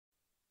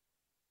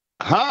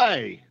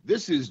Hi,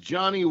 this is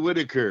Johnny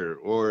Whitaker,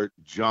 or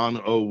John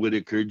O.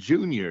 Whitaker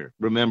Jr.,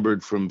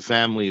 remembered from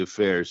Family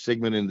Affairs,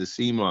 Sigmund and the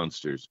Sea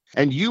Monsters.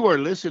 And you are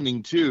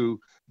listening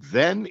to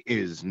Then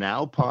Is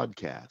Now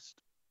Podcast.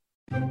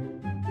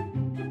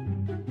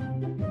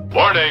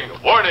 Warning,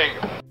 warning!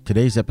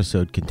 Today's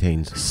episode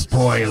contains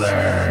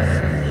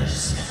spoilers.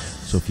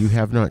 So if you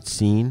have not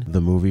seen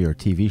the movie or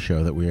TV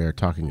show that we are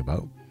talking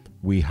about,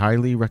 we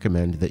highly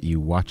recommend that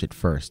you watch it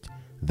first,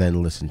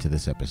 then listen to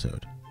this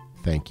episode.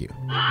 Thank you.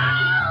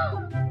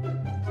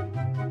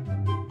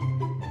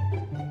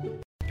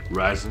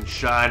 Rise and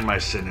shine, my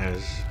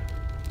sinners.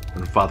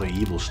 When Father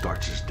Evil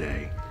starts his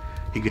day,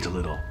 he gets a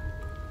little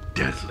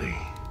deadly.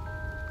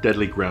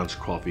 Deadly Grounds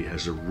coffee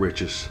has the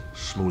richest,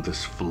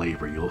 smoothest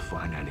flavor you'll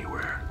find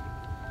anywhere.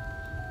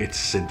 It's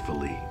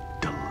sinfully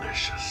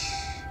delicious.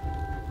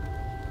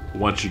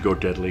 Once you go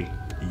deadly,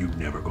 you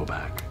never go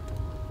back.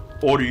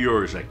 Order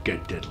yours at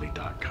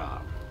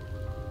getdeadly.com.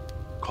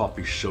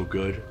 Coffee's so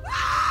good,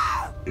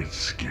 it's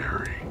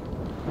scary.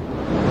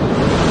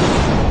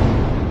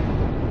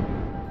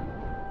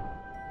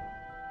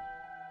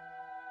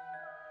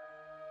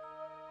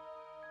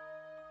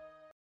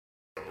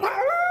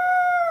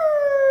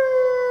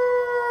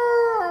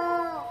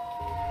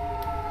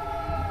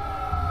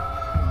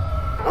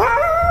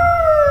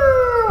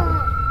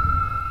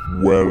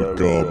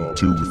 Welcome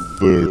to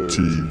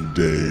 13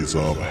 Days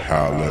of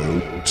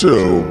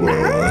Hallowtober.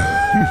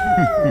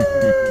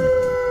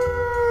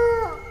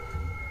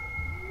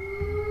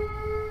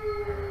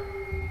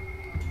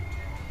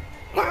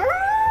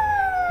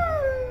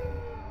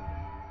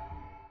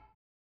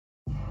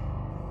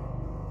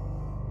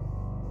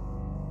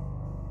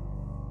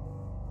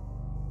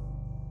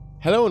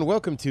 Hello and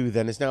welcome to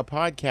Then Is Now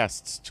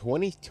Podcast's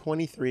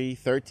 2023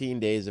 13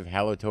 Days of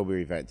Hallowtober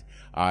event.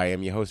 I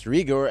am your host,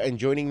 Rigor, and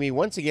joining me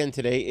once again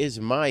today is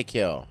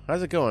Michael.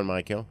 How's it going,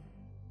 Michael?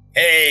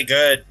 Hey,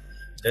 good.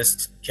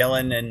 Just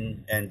killing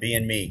and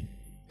being me.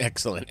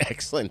 Excellent,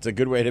 excellent. It's a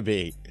good way to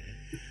be.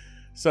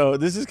 So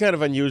this is kind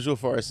of unusual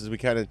for us, as we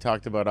kind of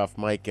talked about off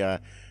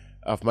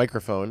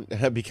microphone,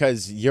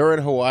 because you're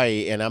in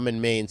Hawaii and I'm in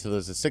Maine, so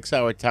there's a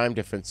 6-hour time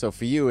difference. So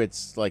for you,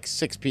 it's like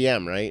 6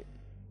 p.m., right?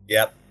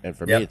 Yep. And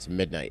for me, it's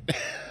midnight.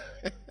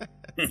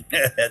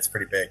 That's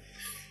pretty big.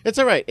 It's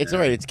all right. It's all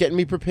right. It's getting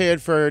me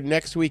prepared for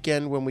next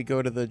weekend when we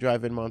go to the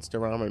drive-in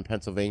Monsterama in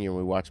Pennsylvania and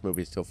we watch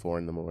movies till 4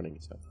 in the morning.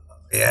 So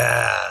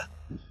yeah.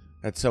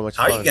 That's so much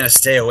How fun. are you going to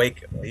stay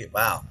awake?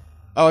 Wow.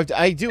 Oh,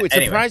 I do it.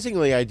 Anyway.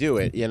 Surprisingly, I do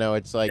it. You know,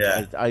 it's like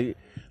Yeah. I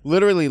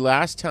literally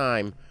last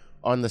time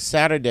on the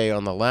Saturday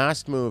on the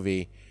last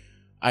movie,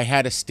 I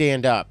had to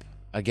stand up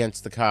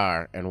against the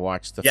car and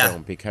watch the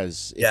film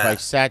because if I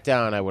sat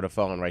down, I would have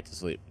fallen right to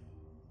sleep.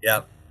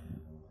 Yep.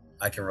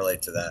 I can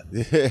relate to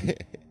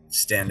that.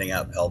 Standing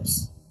up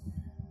helps.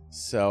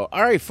 So,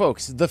 all right,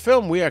 folks, the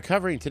film we are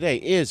covering today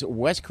is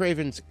Wes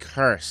Craven's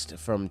Cursed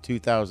from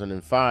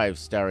 2005,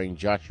 starring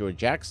Joshua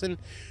Jackson,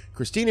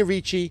 Christina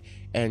Ricci,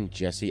 and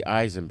Jesse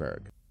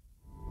Eisenberg.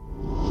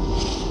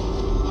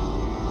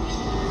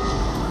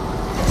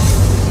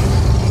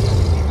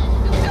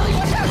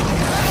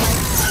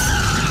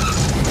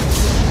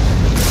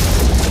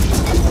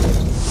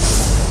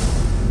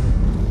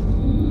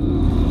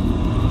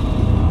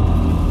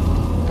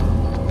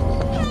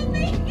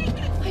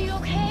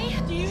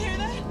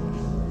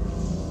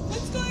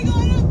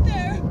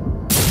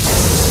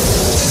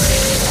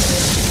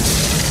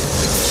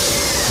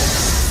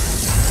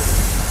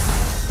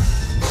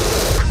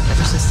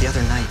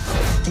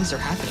 Things are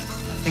happening.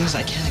 Things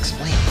I can't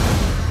explain.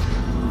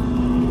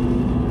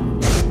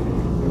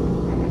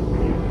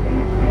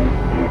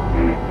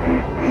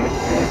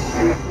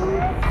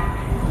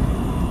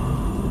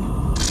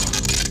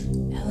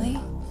 Ellie,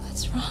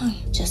 what's wrong?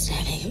 Just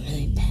having a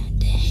really bad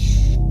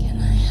day. Can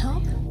I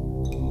help?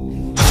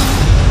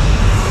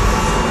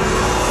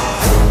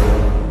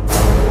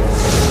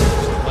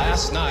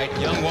 Last night,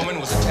 a young woman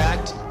was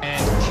attacked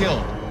and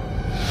killed.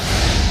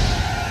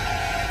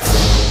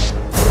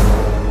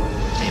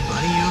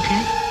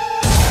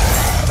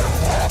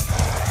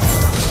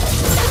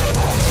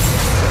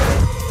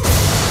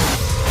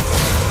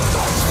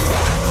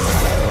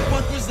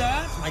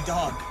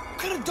 Dog. What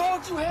kind of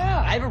dog do you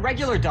have? I have a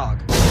regular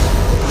dog.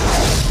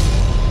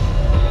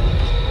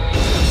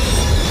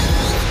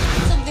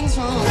 Something's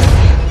wrong.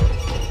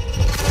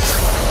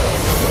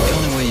 The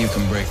only way you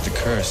can break the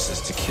curse is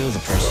to kill the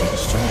person who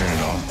started it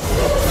all.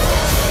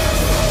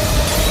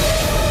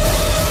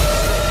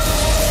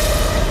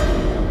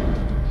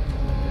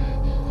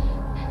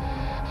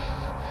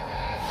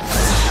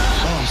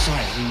 Oh, I'm sorry.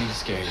 I didn't mean to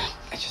scare you.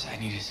 I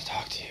needed to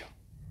talk to you.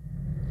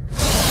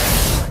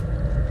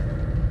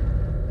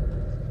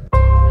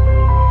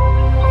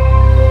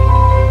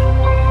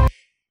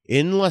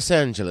 In Los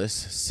Angeles,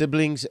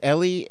 siblings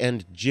Ellie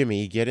and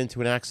Jimmy get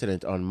into an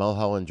accident on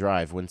Mulholland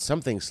Drive when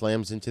something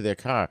slams into their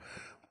car,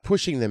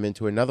 pushing them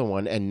into another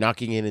one and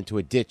knocking it into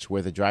a ditch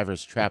where the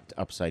driver's trapped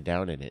upside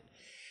down in it.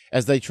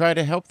 As they try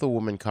to help the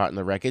woman caught in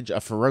the wreckage, a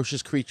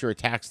ferocious creature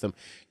attacks them,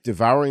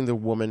 devouring the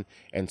woman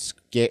and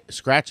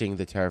scratching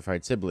the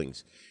terrified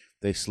siblings.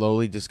 They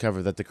slowly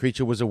discover that the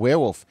creature was a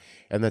werewolf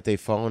and that they've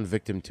fallen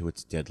victim to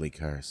its deadly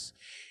curse,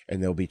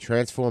 and they'll be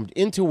transformed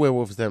into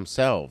werewolves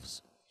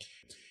themselves.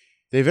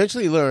 They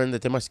eventually learn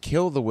that they must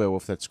kill the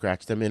werewolf that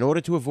scratched them in order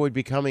to avoid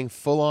becoming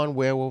full-on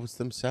werewolves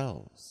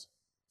themselves.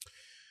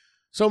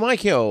 So,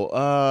 Michael,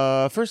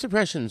 first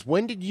impressions.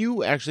 When did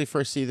you actually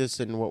first see this,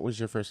 and what was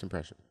your first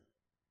impression?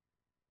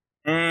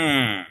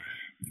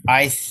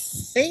 I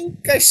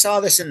think I saw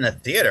this in the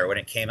theater when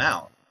it came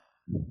out.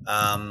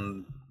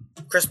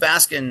 Chris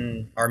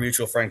Baskin, our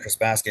mutual friend Chris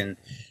Baskin,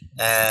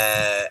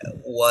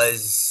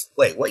 was...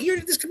 Wait, what year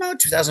did this come out?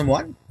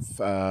 2001?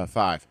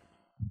 5.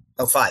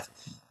 Oh, 5.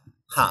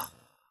 Huh.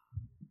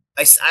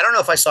 I don't know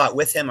if I saw it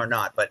with him or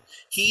not, but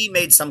he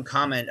made some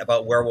comment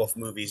about werewolf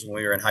movies when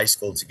we were in high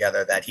school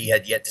together that he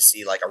had yet to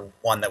see like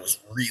one that was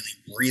really,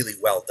 really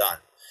well done.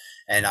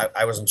 And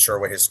I wasn't sure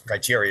what his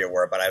criteria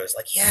were, but I was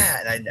like,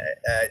 yeah. And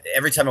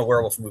every time a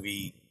werewolf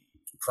movie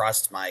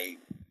crossed my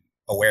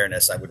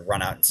awareness, I would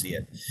run out and see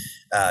it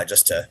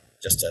just to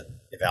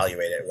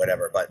evaluate it,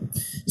 whatever. But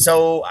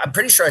so I'm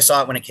pretty sure I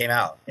saw it when it came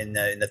out in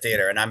the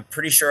theater, and I'm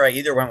pretty sure I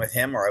either went with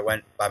him or I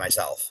went by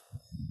myself.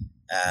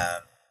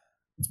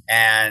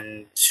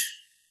 And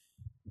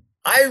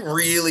I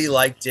really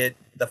liked it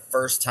the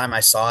first time I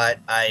saw it.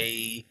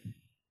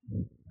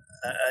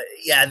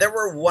 There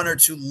were one or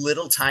two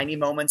little tiny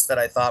moments that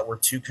I thought were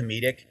too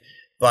comedic,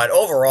 but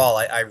overall,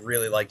 I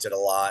really liked it a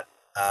lot.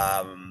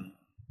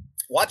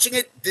 Watching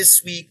it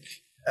this week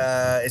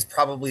is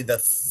probably the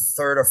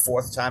third or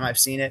fourth time I've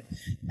seen it,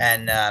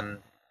 and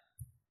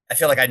I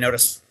feel like I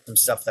noticed some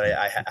stuff that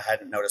I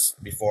hadn't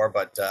noticed before,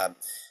 but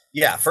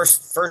yeah,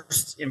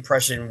 first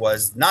impression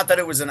was not that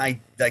it was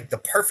like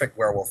the perfect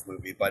werewolf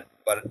movie, but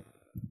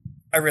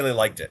I really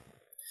liked it.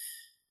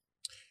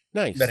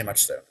 Nice. Very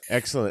much so.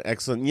 Excellent,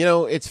 excellent. You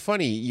know, it's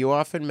funny. You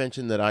often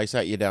mention that I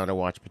sat you down to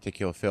watch a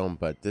particular film,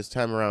 but this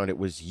time around it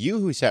was you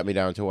who sat me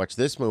down to watch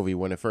this movie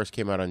when it first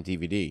came out on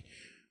DVD,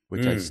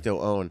 which I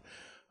still own.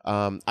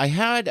 I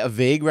had a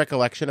vague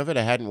recollection of it.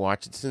 I hadn't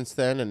watched it since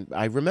then, and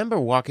I remember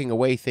walking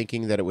away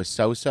thinking that it was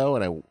so-so,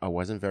 and I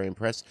wasn't very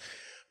impressed.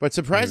 But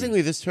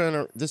surprisingly, this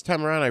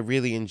time around, I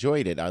really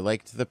enjoyed it. I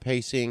liked the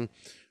pacing.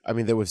 I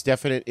mean, there was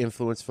definite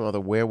influence from other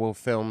werewolf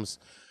films.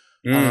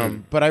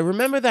 But I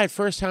remember that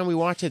first time we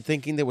watched it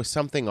thinking there was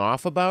something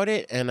off about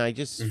it, and I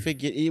just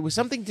figured it was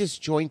something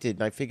disjointed,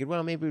 and I figured,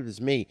 well, maybe it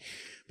was me.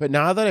 But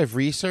now that I've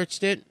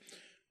researched it,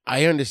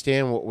 I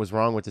understand what was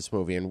wrong with this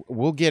movie, and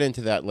we'll get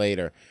into that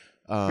later.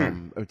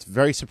 It's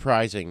very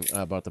surprising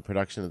about the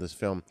production of this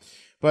film.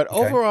 But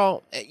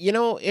overall, you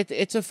know,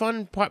 it's a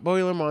fun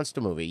potboiler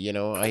monster movie. You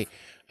know,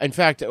 in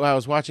fact, while I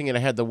was watching it, I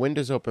had the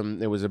windows open.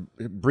 There was a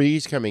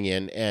breeze coming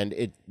in, and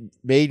it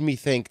made me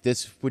think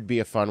this would be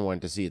a fun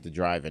one to see at the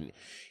drive-in.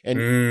 And,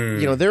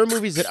 you know, there are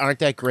movies that aren't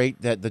that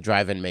great that the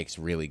drive-in makes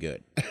really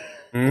good.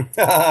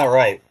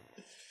 Right.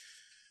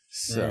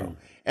 So,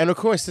 and of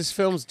course, this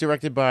film's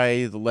directed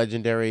by the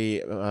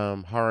legendary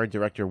horror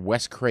director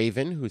Wes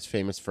Craven, who's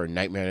famous for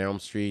Nightmare on Elm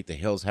Street, The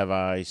Hills Have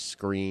Eyes,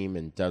 Scream,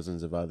 and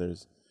dozens of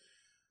others.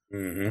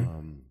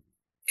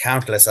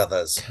 Countless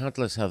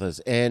others.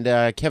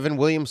 And Kevin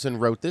Williamson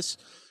wrote this,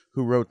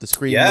 who wrote the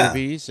Scream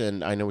movies,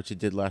 and I Know What You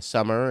Did Last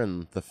Summer,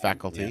 and The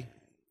Faculty. Yeah.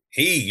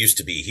 He used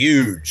to be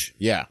huge.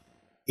 Yeah.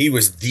 He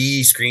was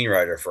the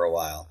screenwriter for a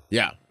while.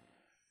 Yeah.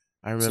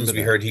 I remember Since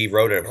we heard he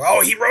wrote it.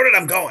 Oh, he wrote it,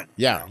 I'm going.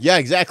 Yeah, yeah,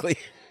 exactly.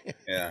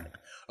 Yeah.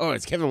 Oh,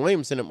 it's Kevin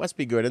Williamson, it must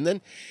be good. And then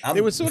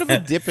there was sort of a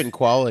dip in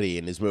quality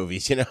in his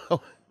movies, you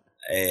know?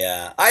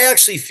 Yeah. I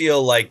actually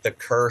feel like The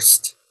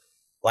Cursed...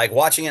 Like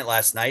watching it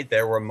last night,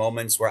 there were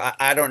moments where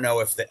I don't know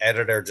if the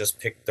editor just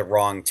picked the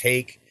wrong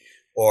take,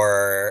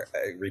 or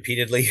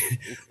repeatedly,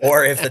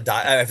 or if the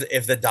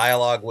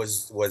dialogue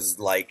was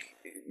like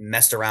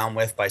messed around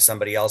with by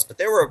somebody else. But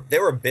there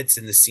were bits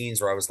in the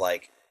scenes where I was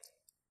like,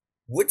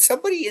 would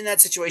somebody in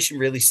that situation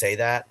really say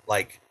that?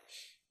 Like,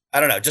 I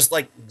don't know, just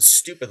like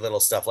stupid little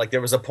stuff. Like there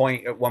was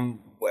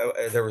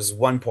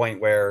one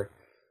point where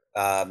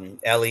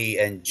Ellie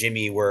and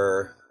Jimmy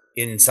were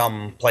in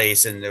some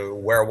place and the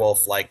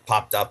werewolf like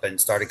popped up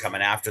and started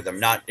coming after them,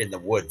 not in the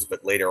woods,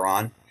 but later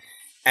on.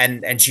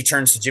 And she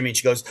turns to Jimmy and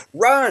she goes,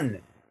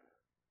 "Run."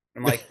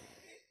 I'm like,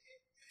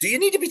 do you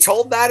need to be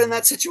told that in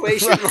that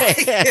situation?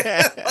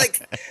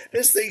 Like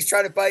this thing's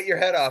trying to bite your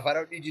head off. I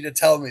don't need you to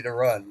tell me to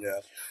run. Yeah.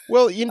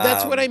 Well, you know,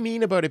 that's what I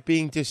mean about it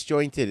being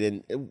disjointed.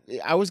 And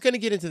I was going to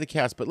get into the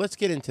cast, but let's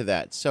get into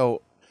that.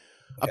 So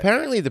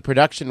apparently the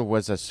production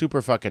was a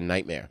super fucking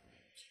nightmare.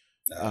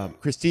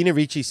 Christina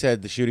Ricci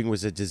said the shooting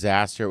was a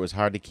disaster. It was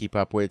hard to keep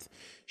up with.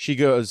 She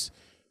goes,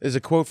 there's a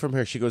quote from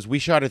her. She goes, "We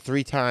shot it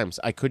 3 times.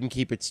 I couldn't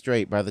keep it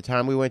straight. By the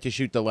time we went to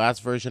shoot the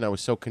last version, I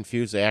was so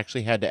confused. I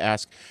actually had to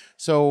ask,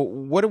 so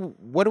what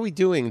are we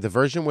doing? The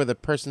version where the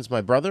person's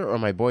my brother or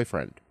my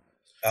boyfriend?"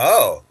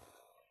 Oh.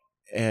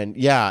 And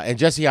and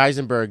Jesse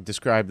Eisenberg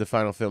described the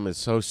final film as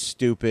so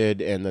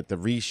stupid and that the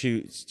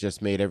reshoots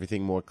just made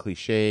everything more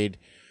cliched.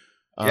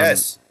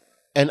 Yes.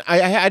 And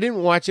I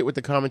didn't watch it with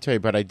the commentary,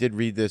 but I did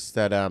read this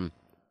that and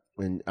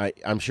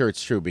I'm sure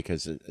it's true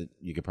because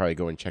you could probably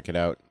go and check it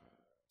out.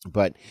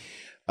 But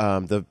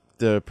the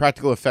the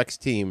practical effects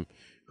team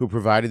who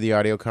provided the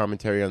audio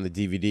commentary on the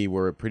DVD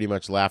were pretty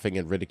much laughing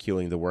and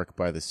ridiculing the work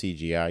by the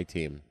CGI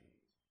team.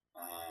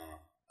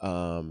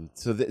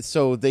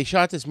 So they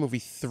shot this movie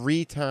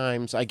 3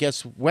 times. I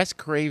guess Wes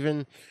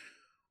Craven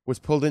was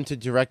pulled in to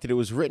direct it. It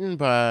was written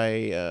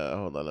by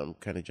hold on, I'm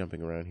kind of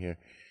jumping around here.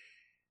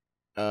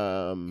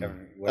 A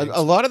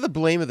lot of the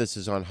blame of this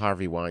is on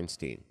Harvey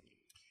Weinstein.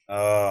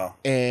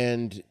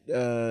 And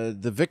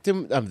the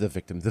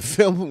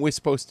film was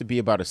supposed to be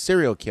about a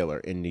serial killer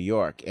in New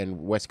York,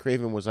 and Wes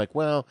Craven was like,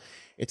 well,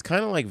 it's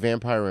kind of like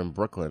Vampire in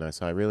Brooklyn,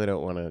 so I really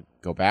don't want to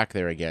go back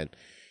there again.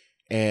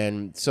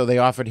 And so they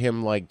offered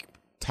him like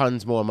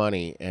tons more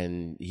money,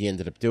 and he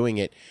ended up doing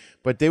it.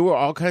 But there were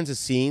all kinds of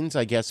scenes,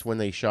 I guess, when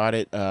they shot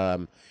it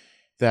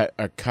that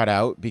are cut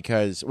out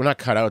because, well, not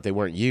cut out, they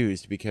weren't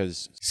used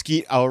because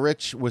Skeet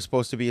Ulrich was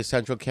supposed to be a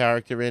central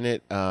character in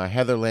it,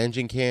 Heather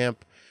Langenkamp,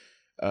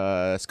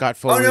 Scott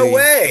Foley. Oh, no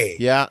way.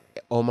 Yeah.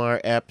 Omar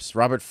Epps,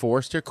 Robert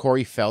Forster,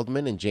 Corey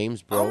Feldman, and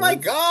James Brolin. Oh, my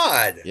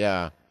God.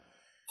 Yeah.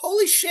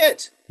 Holy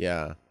shit.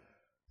 Yeah.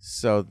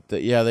 So,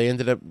 they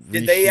ended up...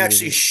 Did they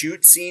actually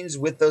shoot scenes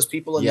with those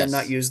people and then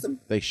not use them?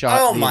 They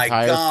shot the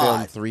entire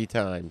film 3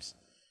 times.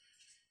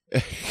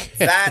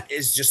 That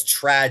is just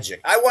tragic.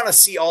 I want to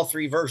see all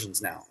 3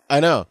 versions now. I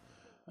know.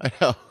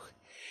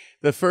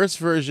 The first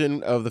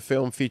version of the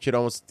film featured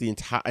almost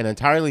an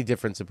entirely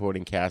different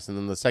supporting cast, and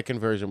then the second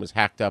version was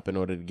hacked up in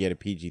order to get a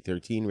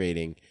PG-13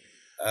 rating.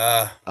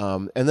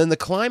 And then the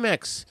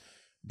climax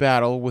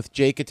battle with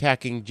Jake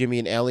attacking Jimmy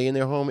and Ellie in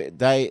their home,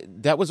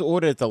 that was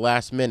ordered at the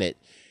last minute,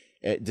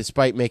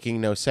 despite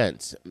making no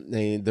sense.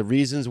 The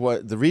reason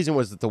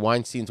was that the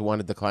Weinsteins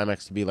wanted the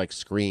climax to be like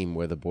Scream,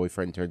 where the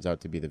boyfriend turns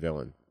out to be the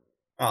villain.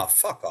 Oh,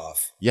 fuck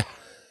off. Yeah.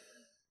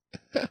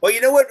 Well,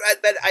 you know what?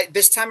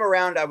 This time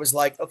around, I was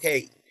like,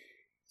 okay,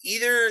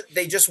 either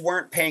they just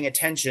weren't paying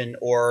attention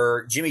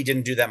or Jimmy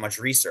didn't do that much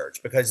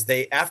research, because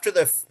after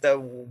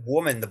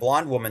the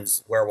blonde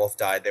woman's werewolf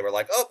died, they were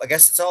like, oh, I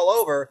guess it's all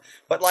over.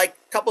 But like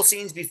a couple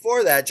scenes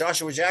before that,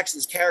 Joshua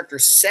Jackson's character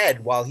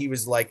said while he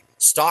was like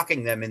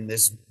stalking them in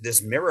this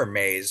mirror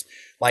maze,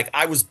 like,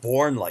 I was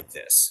born like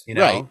this, you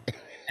know? Right.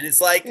 And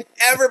it's like,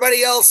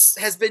 everybody else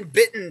has been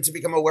bitten to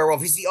become a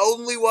werewolf. He's the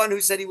only one who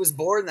said he was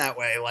born that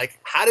way. Like,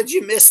 how did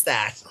you miss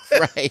that?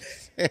 Right.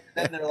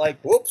 And they're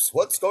like, whoops,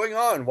 what's going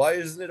on? Why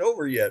isn't it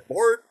over yet?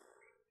 Bort?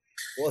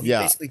 Well, he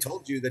basically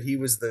told you that he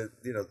was the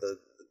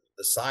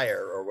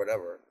sire or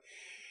whatever.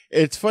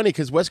 It's funny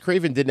because Wes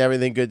Craven didn't have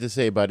anything good to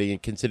say about it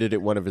and considered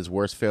it one of his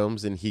worst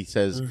films. And he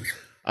says,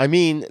 I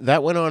mean,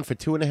 that went on for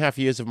 2.5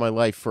 years of my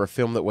life for a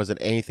film that wasn't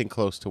anything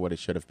close to what it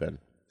should have been.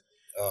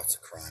 Oh, it's a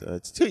crime. So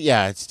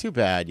it's too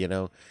bad, you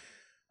know.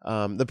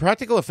 The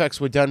practical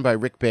effects were done by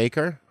Rick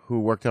Baker,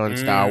 who worked on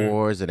Star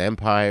Wars and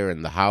Empire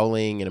and The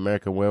Howling and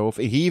American Werewolf.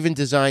 He even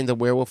designed the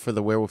werewolf for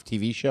the Werewolf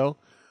TV show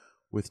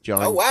with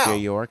John J.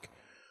 York.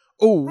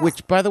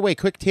 Which, by the way,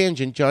 quick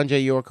tangent, John J.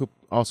 York, who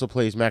also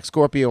plays Max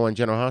Scorpio on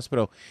General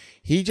Hospital,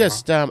 he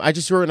just, I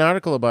just wrote an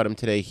article about him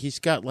today. He's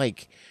got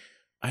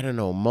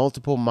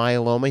multiple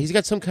myeloma. He's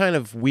got some kind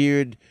of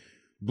weird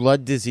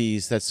blood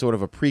disease that's sort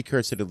of a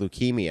precursor to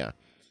leukemia.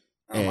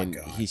 And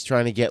he's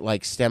trying to get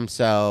like stem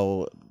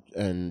cell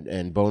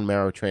and bone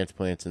marrow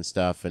transplants and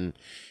stuff. And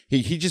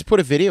he just put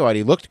a video out.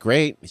 He looked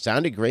great. He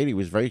sounded great. He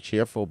was very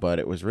cheerful, but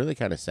it was really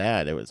kind of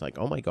sad. It was like,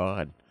 oh my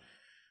God.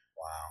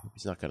 Wow.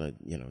 He's not going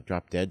to,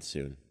 drop dead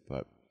soon.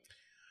 But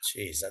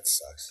jeez, that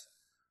sucks.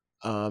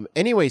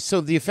 Anyway,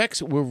 so the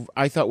effects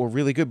I thought were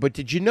really good. But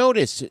did you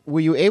notice,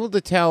 were you able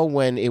to tell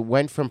when it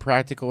went from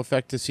practical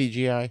effect to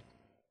CGI?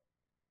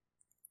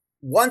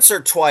 Once or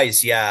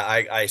twice, yeah,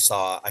 I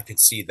could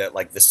see that,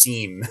 like the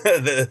seam,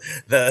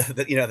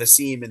 the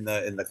seam in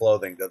the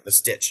clothing, the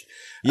stitch.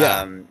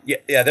 Yeah.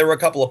 There were a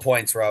couple of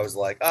points where I was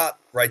like,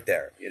 right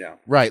there,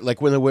 Right,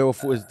 like when the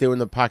werewolf was doing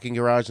the parking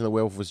garage and the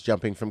werewolf was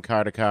jumping from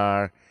car to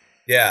car.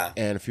 Yeah.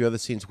 And a few other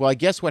scenes. Well, I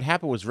guess what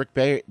happened was Rick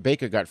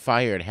Baker got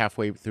fired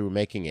halfway through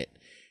making it,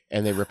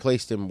 and they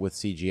replaced him with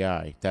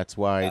CGI. That's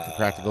why the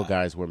practical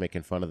guys were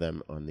making fun of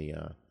them on the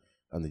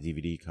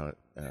DVD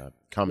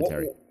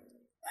commentary.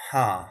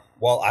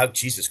 Well,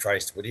 Jesus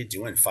Christ, what are you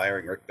doing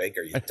firing Rick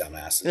Baker, you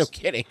dumbasses? No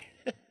kidding.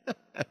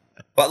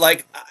 But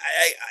like,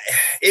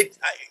 it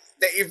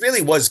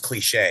really was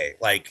cliche.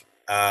 Like,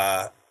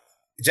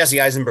 Jesse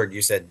Eisenberg,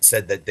 you said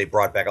that they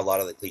brought back a lot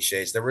of the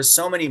cliches. There were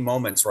so many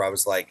moments where I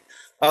was like,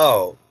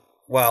 oh,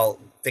 well,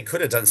 they could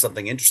have done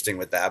something interesting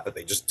with that, but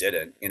they just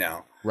didn't,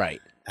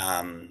 Right.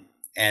 And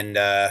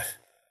what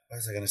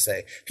was I going to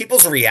say?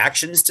 People's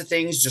reactions to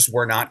things just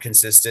were not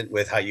consistent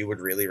with how you would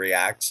really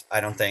react,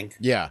 I don't think.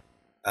 Yeah.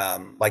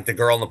 Like the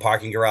girl in the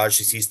parking garage,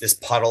 she sees this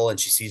puddle and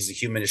she sees the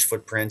humanish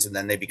footprints, and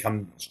then they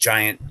become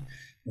giant,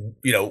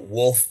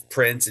 wolf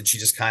prints, and she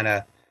just kind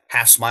of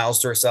half smiles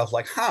to herself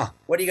like,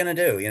 what are you going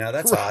to do?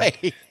 That's right.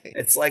 odd.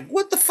 It's like,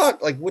 what the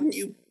fuck? Like, wouldn't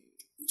you?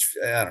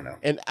 I don't know.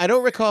 And I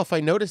don't recall if I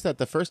noticed that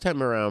the first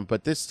time around,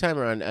 but this time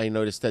around I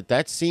noticed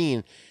that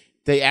scene,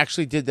 they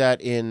actually did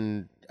that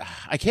in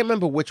I can't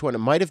remember which one. It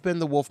might have been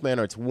the Wolfman,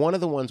 or it's one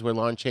of the ones where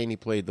Lon Chaney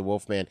played the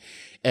Wolfman,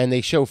 and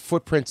they show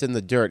footprints in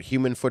the dirt,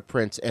 human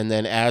footprints, and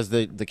then as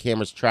the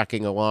camera's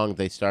tracking along,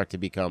 they start to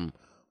become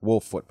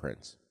wolf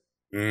footprints.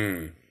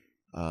 Mm.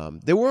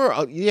 There were,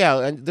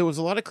 and there was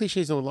a lot of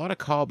cliches and a lot of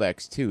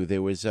callbacks too.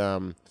 There was,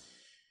 what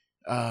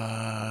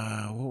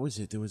was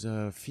it? There was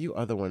a few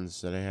other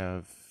ones that I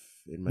have.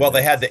 Well,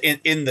 they had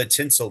in the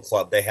Tinsel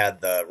Club. They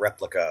had the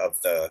replica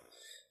of the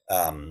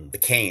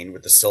cane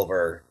with the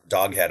silver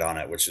dog head on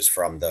it, which is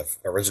from the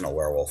original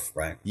werewolf,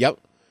 right? Yep.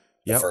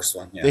 The first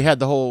one. Yeah. They had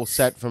the whole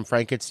set from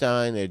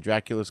Frankenstein. They had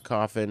Dracula's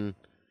coffin.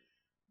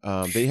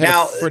 They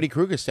had a Freddy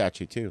Krueger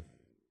statue too.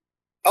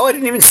 Oh, I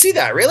didn't even see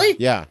that. Really?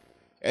 Yeah.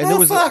 And there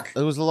was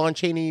the Lon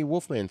Chaney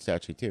Wolfman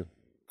statue too.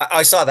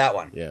 I saw that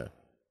one. Yeah.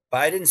 But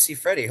I didn't see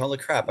Freddy. Holy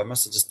crap! I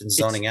must have just been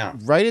zoning out.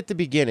 Right at the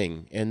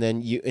beginning, and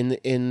then you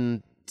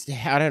in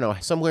I don't know,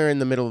 somewhere in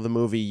the middle of the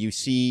movie, you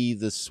see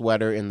the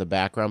sweater in the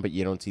background, but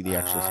you don't see the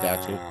actual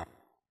statue.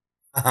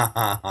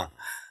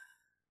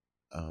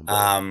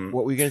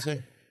 What were you gonna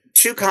say?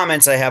 Two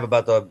comments I have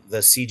about the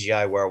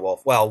CGI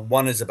werewolf. Well,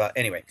 one is about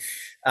anyway.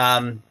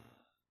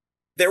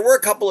 There were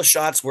a couple of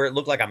shots where it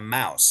looked like a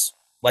mouse.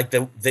 Like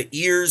the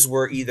ears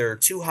were either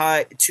too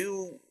high,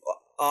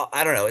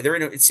 I don't know.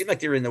 It seemed like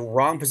they were in the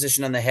wrong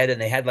position on the head,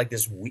 and they had like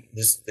this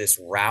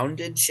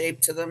rounded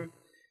shape to them.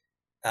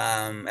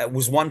 It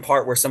was one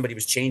part where somebody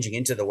was changing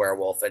into the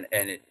werewolf, and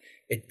it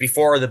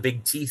before the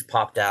big teeth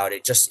popped out,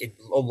 it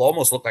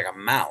almost looked like a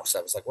mouse.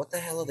 I was like, what the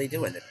hell are they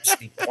doing? They'd just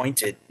be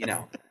pointed,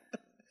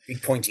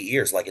 big pointy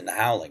ears like in The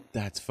Howling.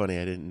 That's funny.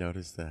 I didn't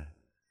notice that.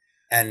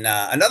 And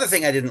another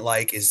thing I didn't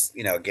like is,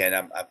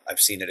 again, I've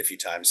seen it a few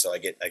times, so I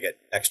get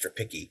extra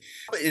picky.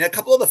 In a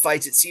couple of the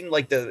fights, it seemed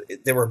like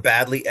they were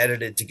badly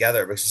edited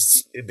together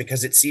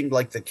because it seemed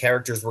like the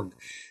characters were,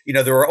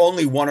 there were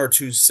only one or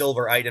two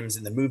silver items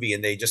in the movie,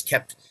 and they just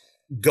kept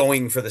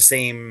going for the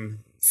same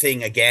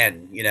thing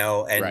again,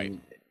 and right.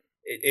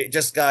 It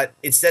just got,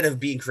 instead of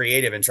being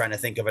creative and trying to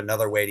think of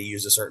another way to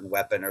use a certain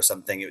weapon or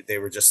something, they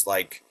were just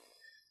like,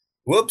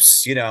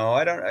 whoops,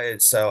 I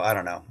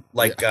don't know.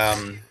 Like,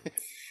 yeah.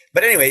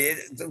 But anyway,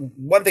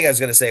 one thing I was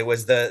going to say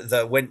was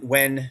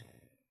when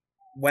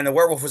the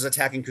werewolf was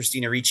attacking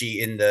Christina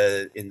Ricci in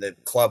the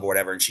club or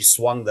whatever, and she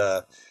swung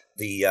the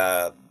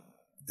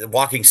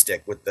walking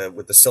stick with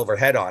the silver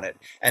head on it,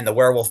 and the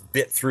werewolf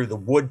bit through the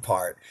wood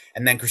part,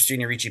 and then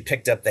Christina Ricci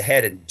picked up the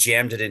head and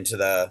jammed it into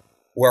the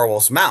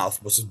werewolf's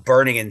mouth, which is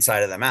burning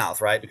inside of the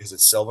mouth, right? Because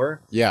it's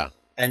silver. Yeah.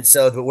 And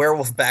so the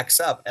werewolf backs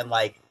up and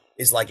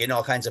is in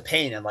all kinds of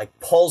pain and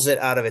pulls it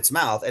out of its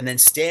mouth and then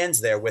stands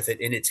there with it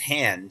in its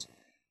hand,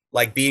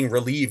 being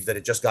relieved that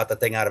it just got the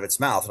thing out of its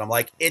mouth. And I'm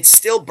like, it's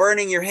still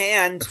burning your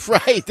hand.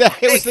 Right. I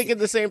was thinking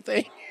the same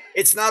thing.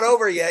 It's not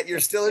over yet. You're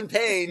still in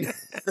pain.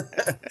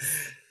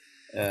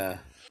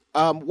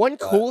 One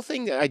cool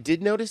thing that I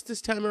did notice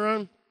this time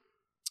around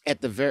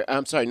at the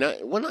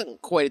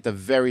not quite at the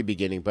very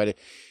beginning, but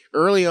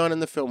early on in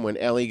the film when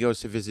Ellie goes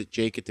to visit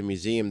Jake at the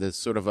museum, there's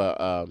sort of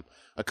a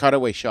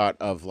cutaway shot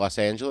of Los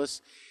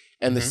Angeles,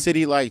 and the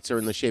city lights are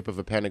in the shape of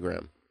a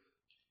pentagram.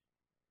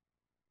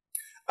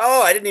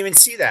 Oh, I didn't even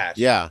see that.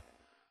 Yeah.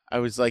 I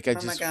was like,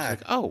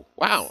 oh,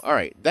 wow. All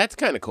right. That's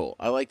kind of cool.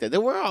 I like that. There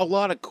were a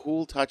lot of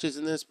cool touches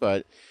in this,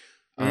 but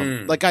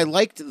I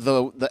liked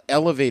the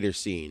elevator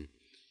scene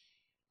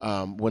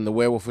when the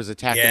werewolf was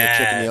attacking the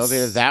chick in the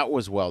elevator. That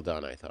was well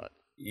done, I thought.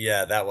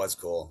 Yeah, that was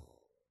cool.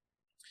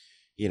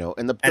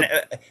 And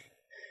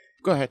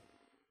go ahead.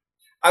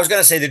 I was going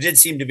to say there did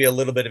seem to be a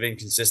little bit of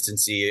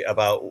inconsistency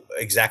about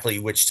exactly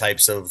which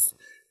types of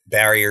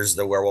barriers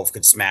the werewolf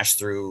could smash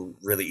through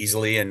really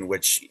easily and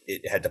which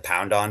it had to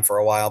pound on for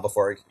a while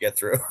before it could get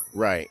through.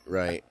 Right.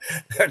 There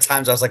are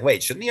times I was like,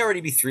 wait, shouldn't he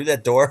already be through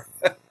that door?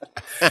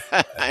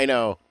 I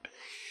know.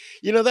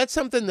 That's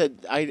something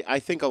that I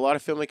think a lot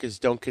of filmmakers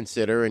don't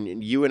consider,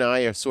 and you and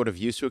I are sort of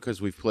used to it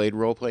because we've played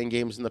role-playing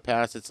games in the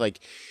past. It's like,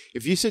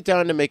 if you sit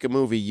down to make a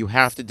movie, you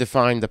have to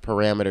define the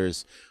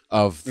parameters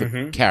of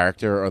the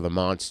character or the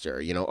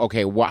monster.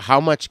 Okay, how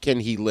much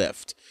can he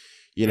lift?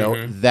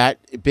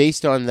 That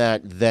based on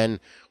that, then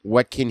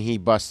what can he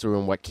bust through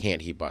and what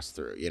can't he bust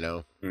through,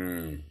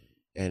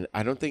 And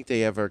I don't think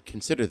they ever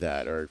consider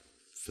that, or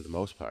for the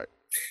most part.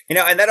 And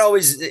that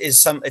always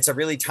is it's a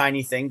really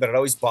tiny thing, but it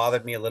always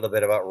bothered me a little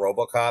bit about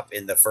RoboCop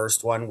in the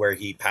first one where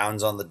he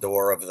pounds on the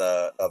door of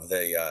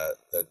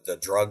the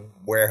drug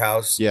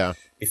warehouse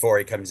before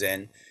he comes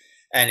in.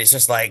 And it's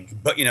just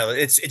but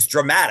it's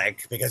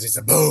dramatic because it's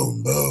a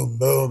boom, boom,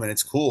 boom, and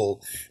it's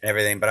cool and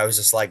everything. But I was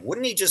just like,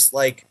 wouldn't he just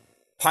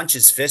punch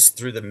his fist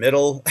through the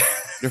middle,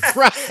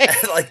 right?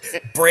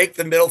 And break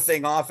the middle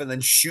thing off and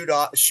then shoot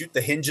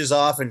the hinges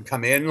off and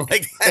come in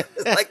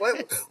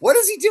what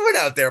is he doing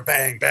out there?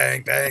 Bang,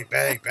 bang, bang,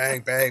 bang,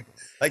 bang, bang.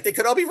 They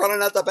could all be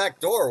running out the back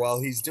door while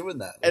he's doing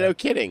that. No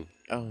kidding.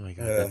 Oh my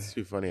God, that's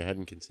too funny. I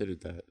hadn't considered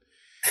that.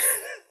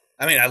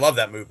 I mean, I love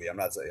that movie. I'm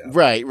not saying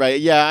right.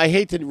 Yeah, I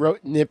hate to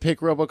nitpick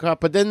RoboCop,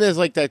 but then there's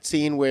that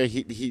scene where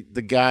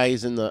the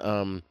guy's in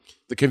the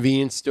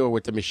convenience store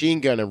with the machine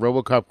gun, and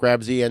RoboCop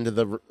grabs the end of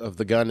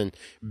the gun and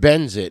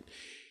bends it,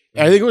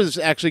 I think it was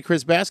actually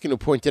Chris Baskin who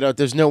pointed out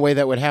there's no way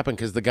that would happen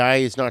because the guy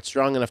is not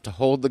strong enough to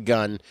hold the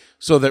gun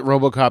so that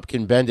RoboCop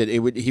can bend it.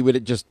 He would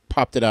have just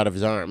popped it out of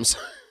his arms.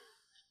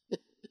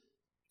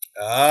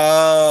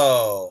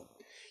 Oh.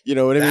 You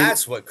know what I mean?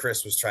 That's what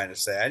Chris was trying to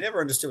say. I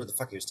never understood what the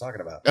fuck he was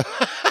talking about.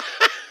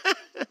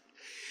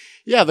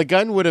 Yeah, the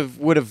gun would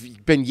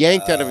have been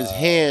yanked out of his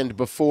hand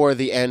before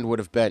the end would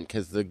have bent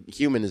because the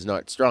human is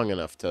not strong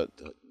enough to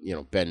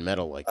bend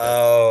metal like that.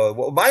 Oh,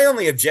 well, my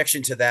only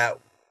objection to that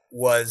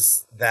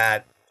was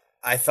that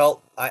I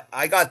felt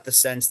I got the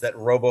sense that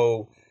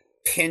Robo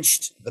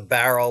pinched the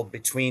barrel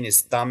between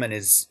his thumb and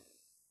his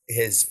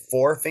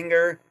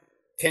forefinger,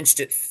 pinched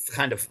it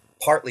kind of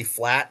partly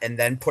flat, and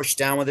then pushed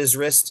down with his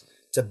wrist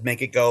to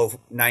make it go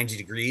 90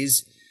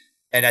 degrees.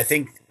 And I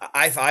think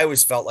I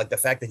always felt like the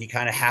fact that he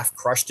kind of half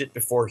crushed it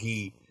before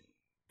he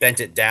bent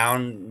it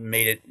down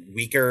made it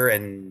weaker.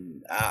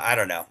 And I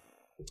don't know.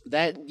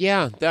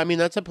 I mean,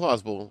 that's a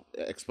plausible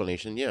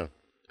explanation. Yeah.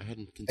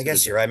 I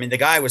guess you're right. I mean, the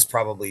guy was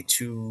probably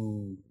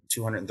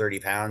 230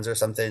 pounds or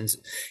something.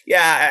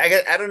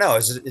 Yeah. I don't know.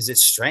 Is it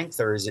strength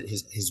or is it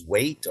his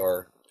weight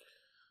or?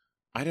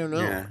 I don't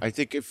know. Yeah. I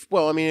think if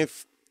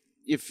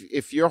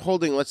you're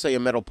holding, let's say,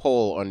 a metal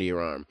pole under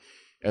your arm,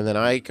 and then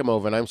I come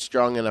over and I'm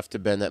strong enough to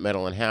bend that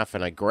metal in half,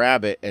 and I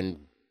grab it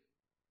and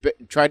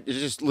try to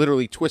just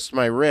literally twist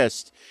my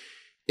wrist,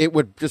 it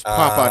would just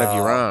pop out of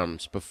your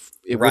arms.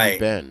 It wouldn't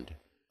bend.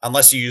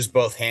 Unless you used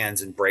both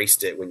hands and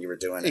braced it when you were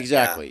doing it.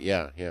 Exactly.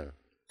 Yeah.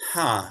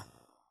 Huh.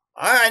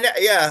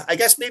 I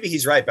guess maybe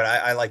he's right, but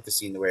I like the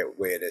scene the way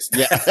it is.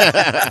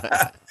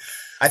 Yeah.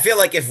 I feel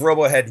like if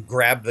Robo had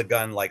grabbed the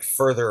gun like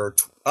further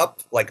up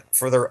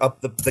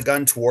the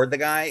gun toward the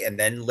guy and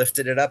then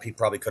lifted it up, he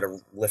probably could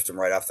have lifted him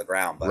right off the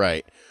ground. But,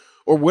 right.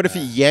 Or what if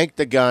he yanked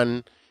the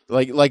gun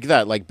like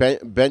that, like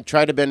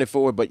tried to bend it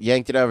forward, but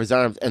yanked it out of his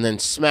arms and then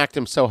smacked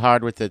him so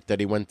hard with it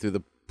that he went through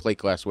the plate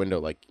glass window,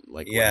 like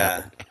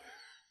yeah.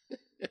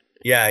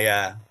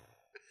 Yeah.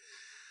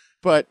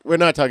 But we're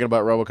not talking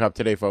about RoboCop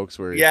today, folks.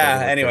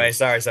 Anyway,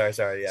 sorry.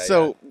 Yeah.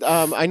 So,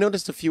 I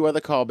noticed a few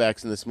other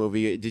callbacks in this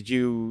movie.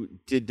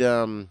 Did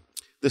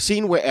the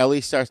scene where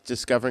Ellie starts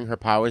discovering her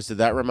powers, did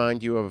that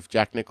remind you of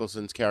Jack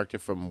Nicholson's character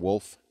from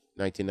Wolf,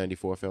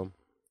 1994 film?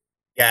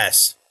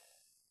 Yes.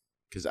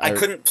 Because I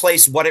couldn't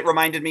place what it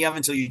reminded me of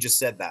until you just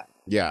said that.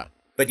 Yeah.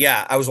 But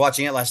yeah, I was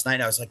watching it last night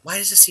and I was like, why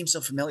does this seem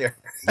so familiar?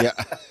 Yeah.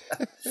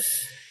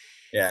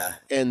 Yeah.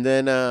 And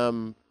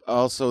then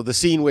also the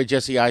scene where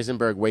Jesse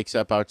Eisenberg wakes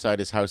up outside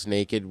his house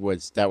naked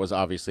was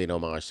obviously an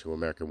homage to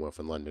American Wolf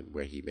in London,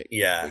 where he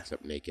wakes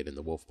up naked in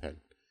the wolf pen.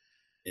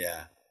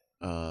 Yeah.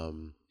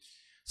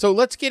 So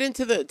let's get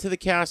into the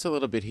cast a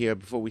little bit here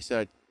before we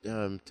start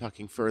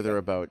talking further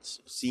about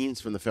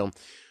scenes from the film.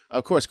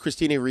 Of course,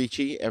 Christina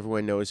Ricci,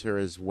 everyone knows her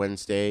as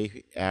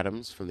Wednesday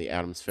Addams from the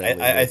Addams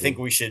Family. I think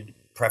we should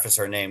preface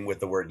her name with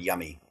the word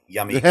yummy.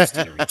 Yummy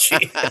Christina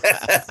Ricci.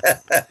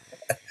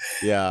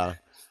 Yeah.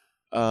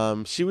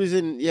 She was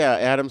in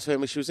Addams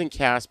Family. She was in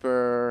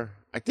Casper.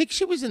 I think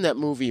she was in that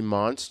movie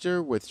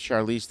Monster with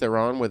Charlize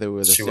Theron, where they were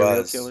the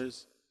serial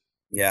killers.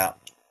 Yeah,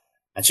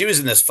 and she was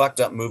in this fucked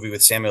up movie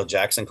with Samuel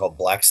Jackson called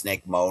Black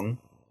Snake Moan.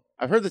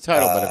 I've heard the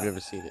title, but I've never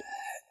seen it.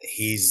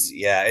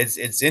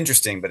 It's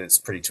interesting, but it's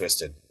pretty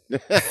twisted.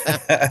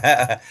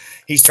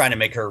 He's trying to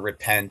make her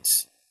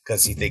repent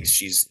because he thinks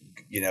she's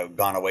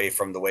gone away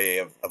from the way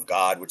of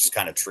God, which is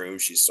kind of true.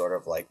 She's sort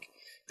of like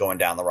going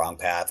down the wrong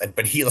path,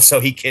 but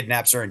he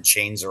kidnaps her and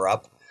chains her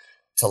up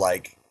to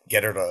like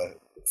get her to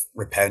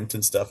repent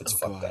and stuff. It's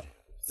fucked up.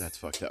 That's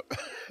fucked up.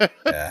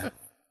 Yeah,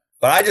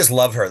 but I just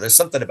love her. There's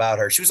something about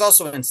her. She was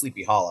also in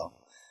Sleepy Hollow.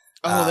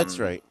 Oh, that's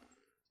right.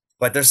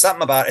 But there's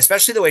something about,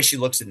 especially the way she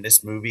looks in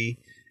this movie,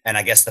 and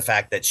I guess the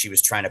fact that she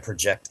was trying to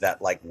project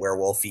that like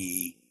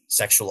werewolfy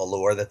sexual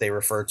allure that they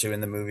refer to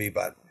in the movie.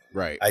 But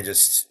right, I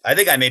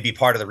think I may be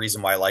part of the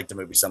reason why I liked the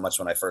movie so much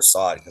when I first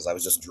saw it, because I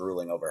was just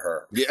drooling over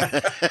her. Yeah.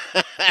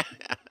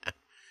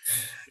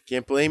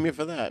 Can't blame you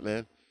for that,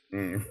 man.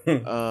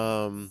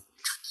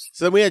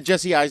 So then we had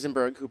Jesse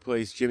Eisenberg, who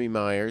plays Jimmy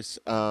Myers.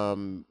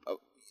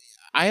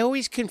 I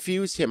always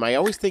confuse him. I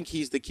always think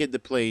he's the kid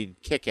that played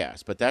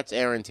Kick-Ass, but that's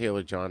Aaron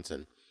Taylor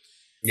Johnson.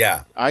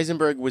 Yeah.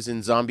 Eisenberg was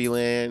in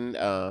Zombieland,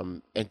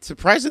 and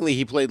surprisingly,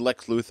 he played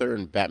Lex Luthor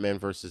in Batman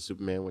vs.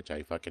 Superman, which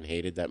I fucking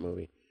hated that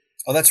movie.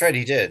 Oh, that's right,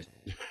 he did.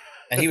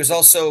 And he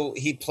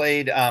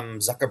played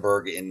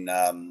Zuckerberg in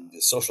The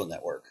Social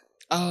Network.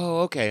 Oh,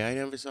 okay. I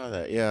never saw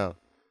that. Yeah.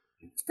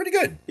 It's pretty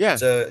good. Yeah.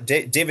 It's a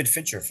David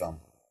Fincher film.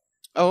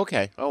 Oh,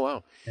 okay. Oh,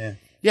 wow. Yeah.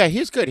 Yeah,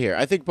 he's good here.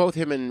 I think both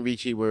him and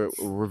Ricci were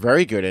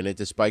very good in it,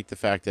 despite the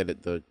fact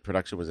that the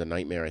production was a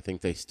nightmare. I think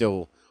they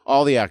still,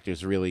 all the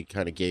actors really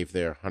kind of gave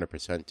their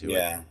 100% to it.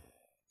 Yeah.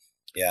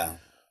 Yeah.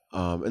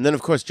 And then,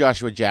 of course,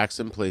 Joshua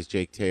Jackson plays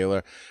Jake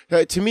Taylor.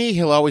 To me,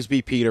 he'll always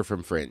be Peter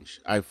from Fringe.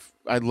 I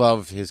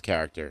love his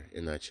character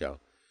in that show.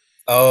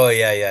 Oh,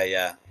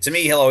 yeah. To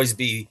me, he'll always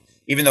be,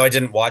 even though I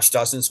didn't watch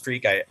Dawson's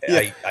Creek,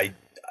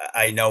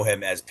 I know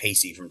him as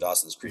Pacey from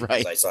Dawson's Creek.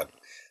 Right. I saw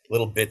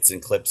little bits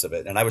and clips of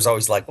it. And I was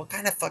always like, what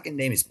kind of fucking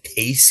name is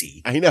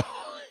Pacey? I know.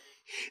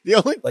 The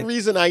only Like-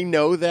 reason I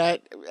know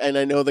that, and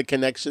I know the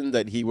connection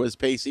that he was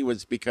Pacey,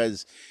 was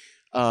because,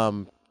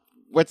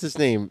 what's his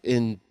name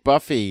in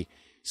Buffy?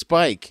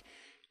 Spike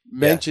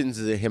mentions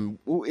him.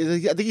 I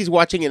think he's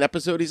watching an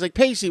episode. He's like,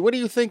 Pacey, what are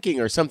you thinking,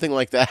 or something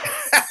like that.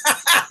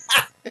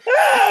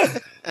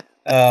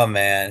 Oh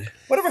man,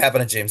 whatever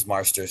happened to James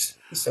Marsters?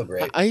 He's so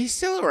great. He's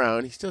still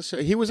around.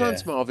 He was on Yeah.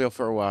 Smallville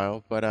for a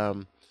while, but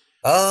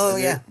Oh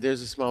yeah.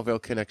 there's a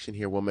Smallville connection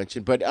here we'll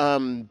mention. But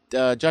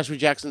Joshua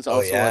Jackson's Oh,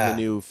 also on yeah. the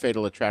new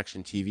Fatal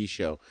Attraction TV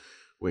show,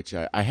 which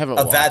I haven't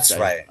Oh, watched. that's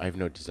right. I have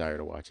no desire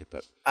to watch it,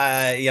 but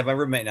Yeah, my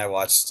roommate and I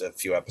watched a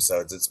few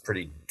episodes. It's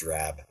pretty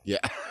drab. yeah,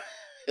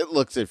 it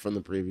looks it from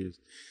the previews.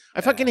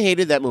 I fucking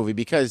hated that movie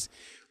because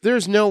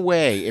there's no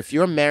way if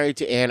you're married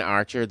to Ann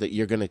Archer that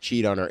you're gonna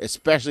cheat on her,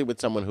 especially with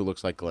someone who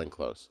looks like Glenn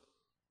Close.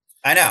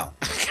 I know.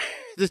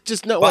 There's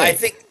just no Well, way. I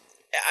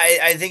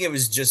think it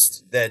was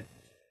just that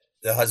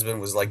the husband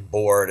was like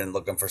bored and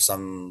looking for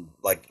some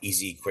like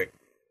easy, quick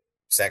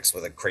sex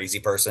with a crazy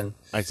person,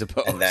 I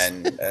suppose. and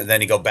then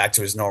he go back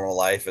to his normal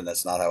life, and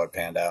that's not how it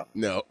panned out.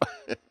 No.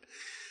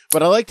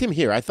 But I liked him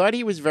here. I thought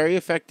he was very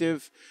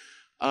effective.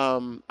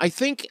 I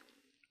think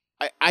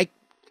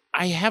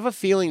I have a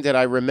feeling that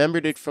I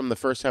remembered it from the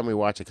first time we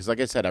watched it, because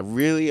like I said, I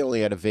really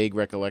only had a vague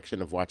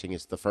recollection of watching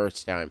it the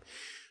first time.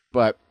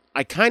 But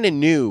I kind of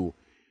knew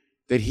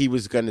that he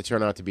was going to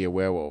turn out to be a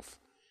werewolf.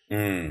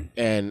 But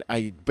then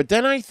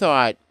I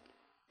thought,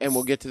 and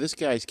we'll get to this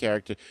guy's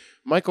character,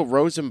 Michael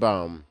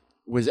Rosenbaum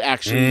was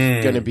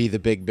actually going to be the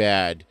big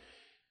bad.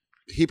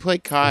 He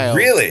played Kyle.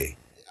 Really?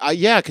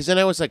 Yeah, because then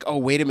I was like, oh,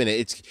 wait a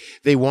minute.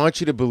 They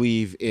want you to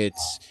believe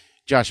it's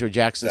Joshua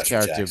Jackson's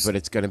character, but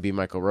it's going to be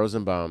Michael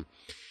Rosenbaum.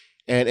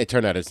 And it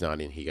turned out it's not,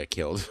 and he got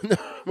killed in the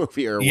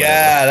movie or whatever.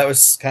 Yeah, that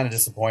was kind of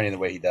disappointing the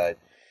way he died.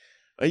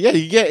 Yeah,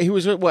 he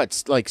was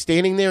like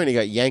standing there, and he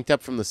got yanked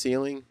up from the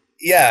ceiling.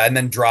 Yeah, and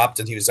then dropped,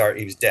 and he was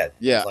dead.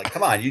 Yeah, was like,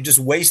 come on, you just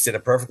wasted a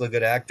perfectly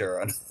good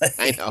actor.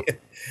 I know.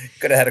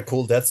 Could have had a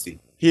cool death scene.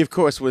 He, of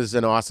course, was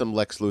an awesome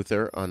Lex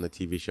Luthor on the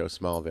TV show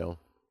Smallville.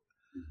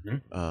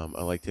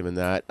 I liked him in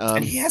that.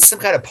 And he has some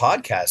kind of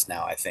podcast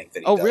now, I think. That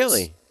he does.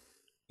 Really?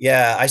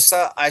 Yeah, I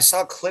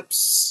saw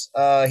clips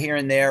here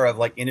and there of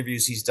like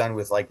interviews he's done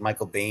with like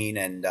Michael Biehn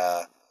and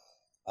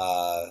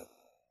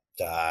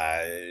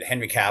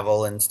Henry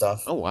Cavill and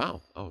stuff. Oh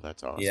wow! Oh,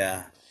 that's awesome.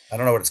 Yeah, I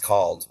don't know what it's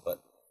called, but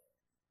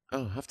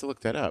I'll have to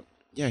look that up.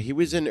 Yeah, he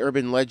was in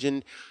Urban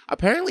Legend.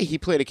 Apparently, he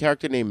played a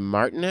character named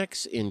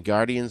Martinex in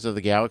Guardians of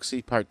the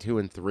Galaxy Part 2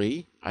 and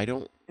 3. I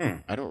don't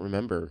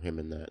remember him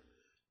in that,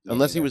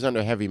 unless he was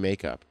under heavy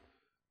makeup.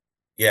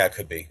 Yeah, it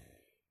could be.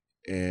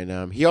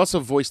 And he also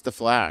voiced the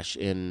Flash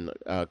in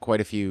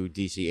quite a few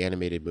DC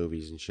animated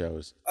movies and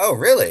shows. Oh,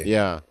 really?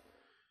 Yeah.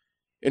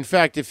 In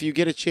fact, if you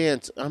get a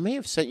chance, I may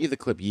have sent you the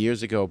clip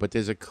years ago, but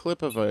there's a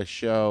clip of a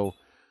show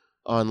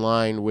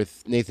online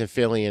with Nathan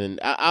Fillion, and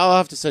I'll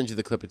have to send you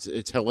the clip.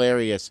 It's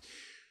hilarious.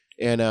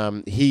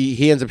 And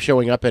he ends up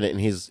showing up in it,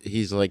 and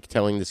he's like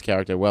telling this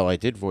character, "Well, I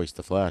did voice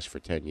the Flash for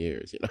 10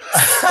 years." You know.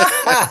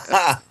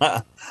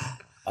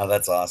 Oh,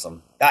 that's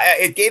awesome.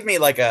 It gave me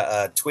like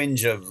a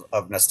twinge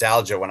of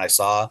nostalgia when I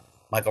saw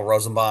Michael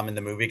Rosenbaum in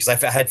the movie, because I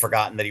had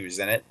forgotten that he was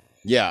in it.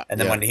 Yeah. And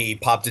then when he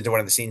popped into one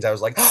of the scenes, I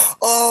was like,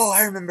 oh,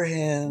 I remember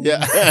him.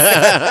 Yeah.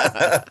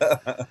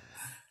 I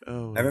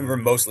remember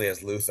him mostly as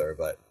Luthor,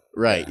 but.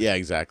 Right. Yeah,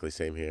 exactly.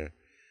 Same here.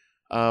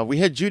 We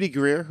had Judy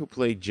Greer, who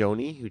played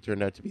Joni, who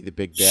turned out to be the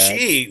big bad.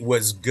 She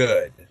was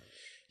good.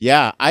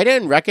 Yeah, I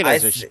didn't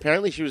recognize her.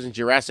 Apparently, she was in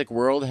Jurassic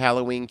World,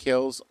 Halloween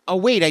Kills. Oh,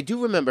 wait, I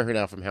do remember her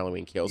now from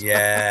Halloween Kills.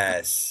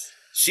 Yes.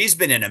 She's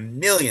been in a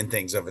million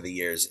things over the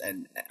years.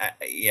 And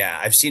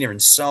I've seen her in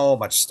so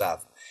much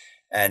stuff.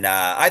 And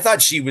I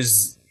thought she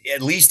was,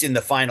 at least in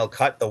the final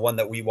cut, the one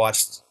that we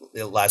watched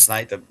last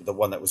night, the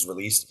one that was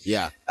released.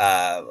 Yeah.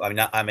 I'm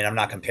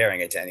not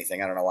comparing it to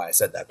anything. I don't know why I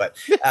said that, but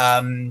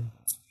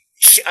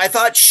I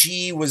thought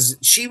she was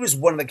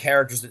one of the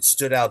characters that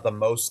stood out the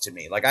most to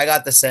me. Like, I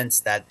got the sense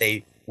that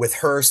with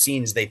her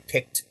scenes, they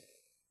picked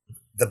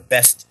the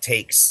best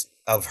takes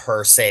of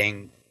her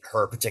saying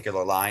her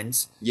particular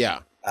lines. Yeah.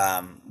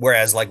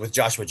 Whereas like with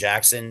Joshua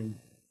Jackson,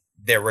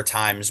 there were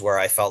times where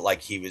I felt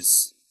like he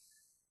was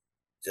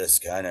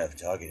just kind of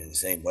talking in the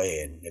same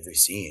way in every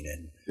scene.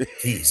 And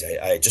please,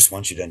 I just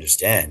want you to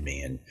understand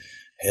me. And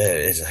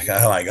it's like,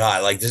 oh my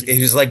God, like this,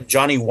 he was like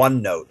Johnny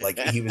One Note. Like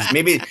he was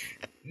maybe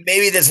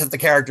this is what the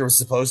character was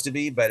supposed to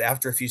be. But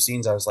after a few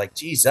scenes, I was like,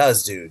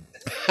 Jesus, dude.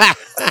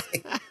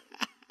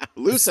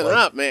 Loosen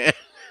up, man.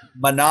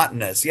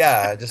 Monotonous.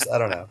 Yeah. I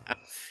don't know.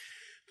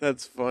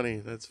 That's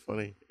funny.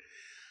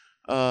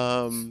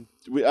 And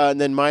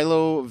then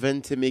Milo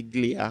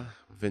Ventimiglia,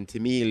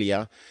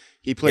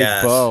 he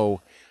played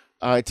Bo.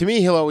 To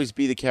me, he'll always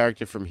be the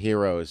character from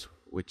Heroes,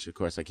 which, of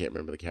course, I can't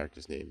remember the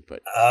character's name,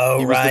 but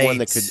he was the one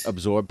that could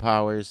absorb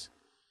powers.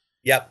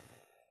 Yep.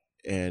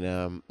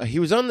 And he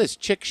was on this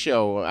chick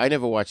show. I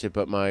never watched it,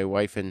 but my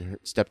wife and her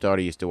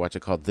stepdaughter used to watch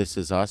it, called This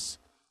Is Us.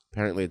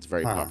 Apparently, it's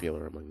very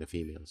popular among the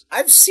females.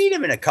 I've seen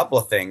him in a couple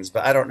of things,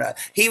 but I don't know.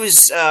 He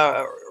was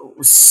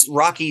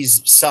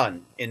Rocky's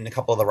son in a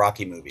couple of the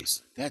Rocky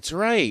movies. That's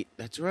right.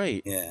 That's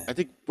right. Yeah. I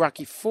think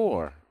Rocky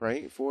 4,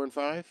 right? 4 and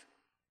 5?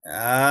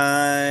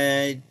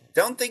 I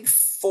don't think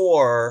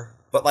 4,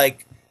 but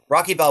like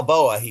Rocky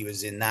Balboa, he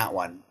was in that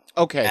one.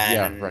 Okay,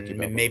 and Rocky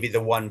Balboa. Maybe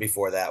the one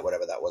before that,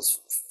 whatever that was.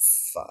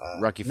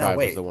 Rocky 5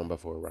 was the one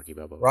before Rocky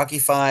Balboa. Rocky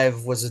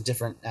 5 was a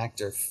different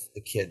actor,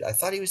 the kid. I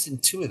thought he was in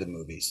 2 of the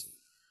movies.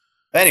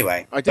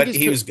 Anyway, but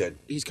he was good.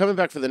 He's coming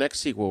back for the next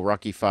sequel,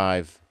 Rocky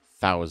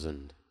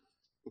 5000.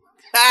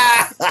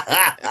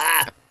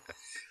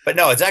 But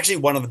no, it's actually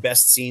one of the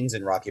best scenes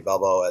in Rocky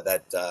Balboa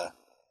that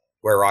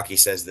where Rocky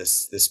says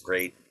this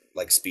great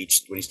like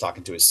speech when he's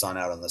talking to his son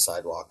out on the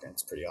sidewalk, and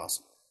it's pretty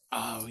awesome.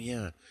 Oh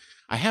yeah,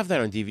 I have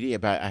that on DVD,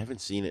 but I haven't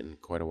seen it in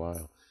quite a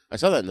while. I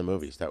saw that in the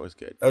movies. That was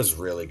good. That was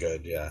really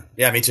good.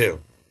 Yeah, me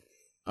too.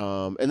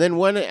 And then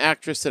one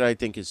actress that I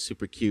think is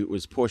super cute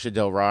was Portia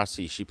Del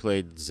Rossi. She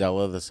played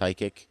Zella the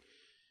psychic.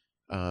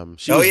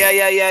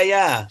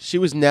 Yeah. She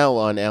was Nell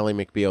on Ally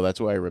McBeal. That's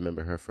where I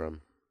remember her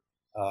from.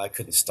 I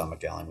couldn't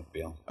stomach Ally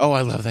McBeal. Oh,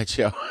 I love that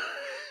show.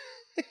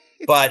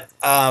 But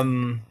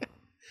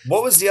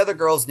what was the other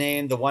girl's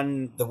name? The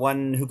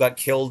one who got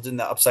killed in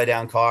the upside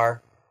down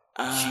car.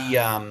 She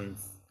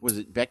was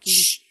it Becky?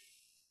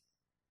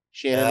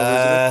 Shannon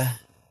Elizabeth.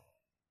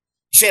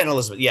 Shannon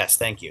Elizabeth. Yes,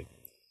 thank you.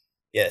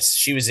 Yes,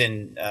 she was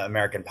in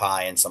American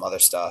Pie and some other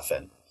stuff,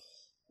 and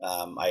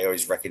I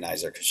always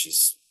recognize her because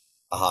she's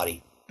a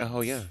hottie. Oh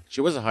yeah, she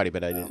was a hottie,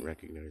 but I didn't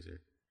recognize her.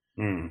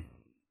 Mm.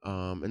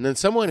 And then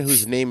someone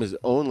whose name is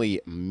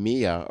only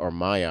Mia or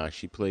Maya.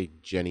 She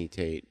played Jenny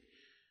Tate.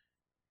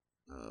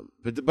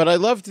 But I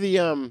loved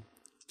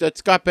that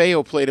Scott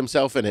Baio played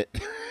himself in it.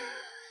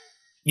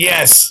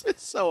 Yes,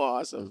 it's so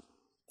awesome.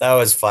 That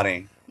was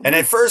funny. And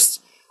at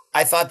first,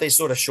 I thought they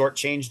sort of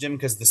shortchanged him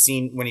because the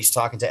scene when he's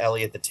talking to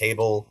Ellie at the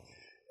table,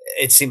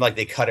 it seemed like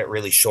they cut it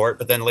really short.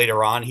 But then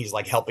later on, he's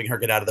like helping her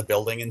get out of the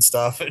building and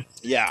stuff.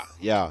 Yeah.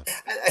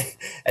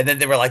 And then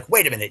they were like,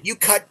 "Wait a minute, you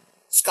cut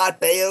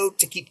Scott Baio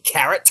to keep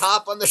Carrot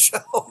Top on the show?"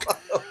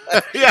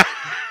 Yeah.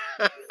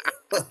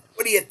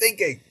 What are you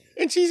thinking?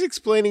 And she's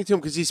explaining to him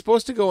because he's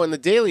supposed to go on the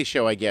Daily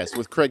Show, I guess,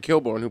 with Craig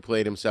Kilborn, who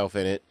played himself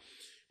in it.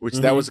 Which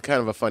that was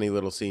kind of a funny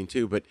little scene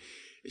too. But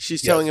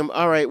she's telling him,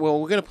 "All right, well,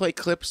 we're gonna play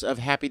clips of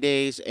Happy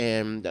Days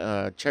and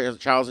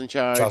Charles in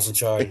Charge." Charles in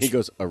Charge. And he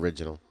goes,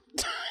 "Original."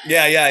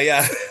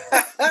 Yeah.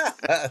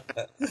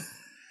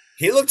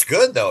 He looked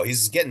good though.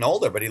 He's getting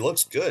older, but he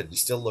looks good. He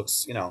still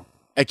looks,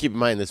 I keep in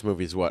mind this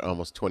movie is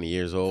almost 20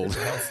 years old.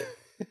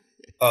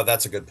 Oh,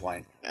 that's a good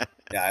point.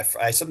 Yeah,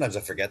 I sometimes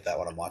I forget that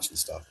when I'm watching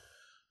stuff.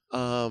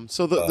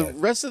 So the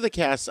rest of the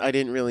cast I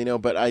didn't really know,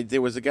 but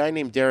there was a guy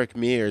named Derek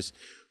Mears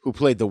who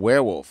played the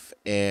werewolf,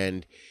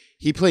 and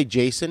he played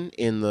Jason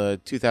in the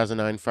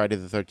 2009 Friday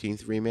the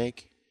 13th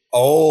remake.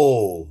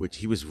 Oh, which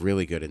he was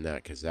really good in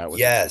that because that was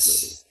a good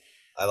movie.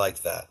 I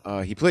liked that.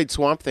 He played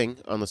Swamp Thing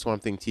on the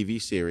Swamp Thing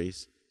TV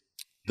series,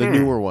 the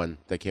newer one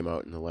that came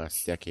out in the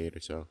last decade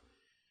or so.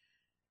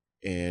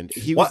 And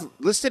he was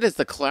listed as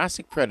the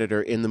classic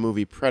Predator in the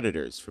movie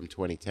Predators from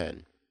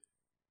 2010.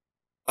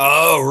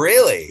 Oh,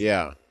 really?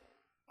 Yeah.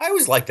 I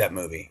always liked that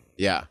movie.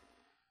 Yeah.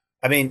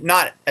 I mean,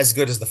 not as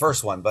good as the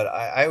first one, but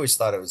I always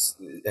thought it was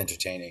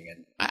entertaining.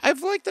 And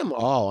I've liked them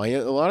all.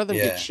 A lot of them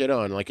get shit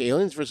on, like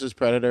Aliens vs.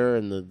 Predator,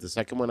 and the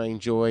second one I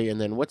enjoy. And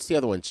then what's the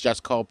other one? It's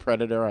just called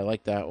Predator. I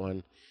like that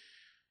one.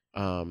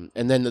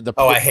 And then the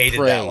I hated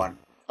Prey. that one.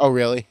 Oh,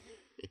 really?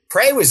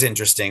 Prey was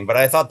interesting, but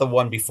I thought the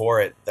one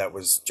before it that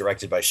was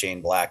directed by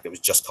Shane Black that was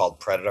just called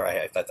Predator,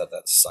 I thought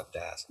that sucked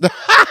ass.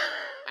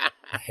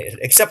 I hated it.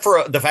 Except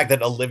for the fact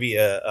that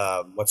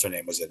Olivia, what's her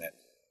name, was in it.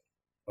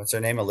 What's her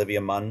name?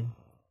 Olivia Munn?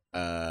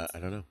 I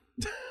don't know.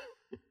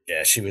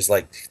 Yeah, she's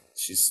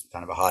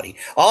kind of a hottie.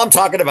 All I'm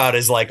talking about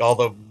is like all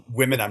the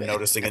women I'm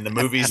noticing in the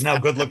movies and how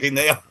good looking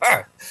they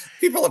are.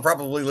 People are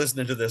probably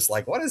listening to this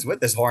like, what is with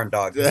this horn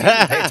dog? Does he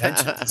pay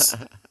attention to this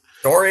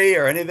story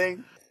or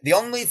anything? The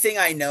only thing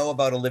I know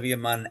about Olivia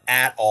Munn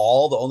at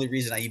all, the only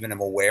reason I even am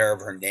aware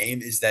of her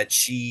name is that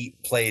she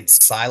played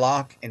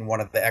Psylocke in one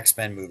of the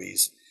X-Men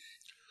movies.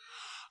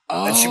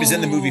 Oh, and she was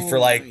in the movie for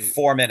like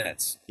 4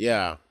 minutes.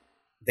 Yeah.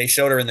 They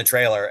showed her in the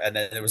trailer, and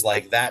then it was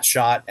like that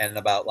shot and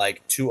about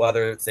like 2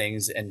 other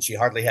things, and she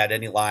hardly had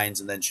any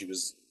lines, and then she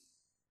was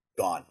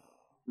gone.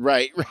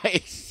 Right.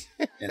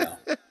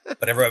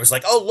 But everyone was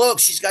like, "Oh, look,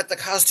 she's got the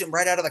costume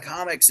right out of the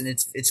comics, and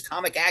it's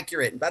comic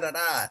accurate." And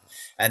da.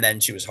 And then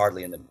she was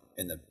hardly in it.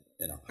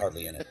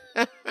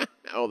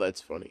 Oh, that's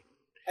funny.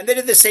 And they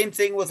did the same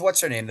thing with what's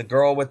her name, the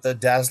girl with the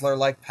Dazzler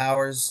like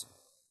powers,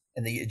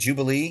 and the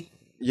Jubilee.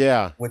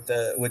 Yeah, with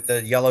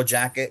the yellow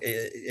jacket,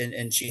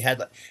 and she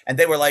had, and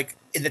they were like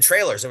in the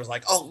trailers. It was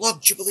like, oh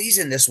look, Jubilee's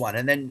in this one,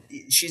 and then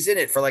she's in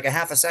it for like a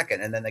half a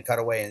second, and then they cut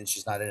away, and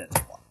she's not in it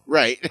anymore.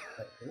 Right.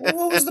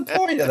 What was the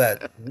point of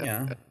that?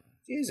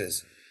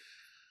 Jesus.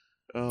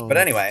 Oh, but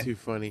anyway, too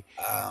funny.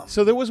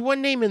 So there was one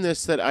name in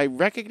this that I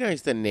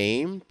recognized the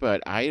name,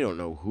 but I don't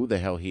know who the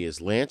hell he is.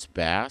 Lance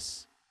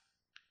Bass.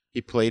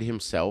 He played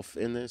himself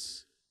in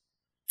this.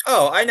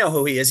 Oh, I know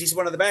who he is. He's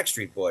one of the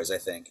Backstreet Boys, I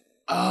think.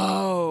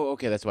 Oh,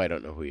 okay. That's why I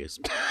don't know who he is.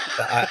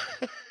 I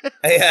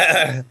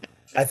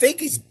think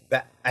he's.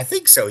 I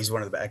think so. He's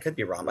one of the. I could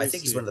be wrong, but I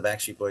think he's one of the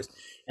Backstreet Boys.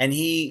 And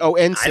he. Oh,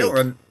 NSYNC. I don't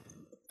remember.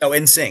 Oh,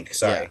 NSYNC.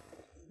 Sorry. Yeah.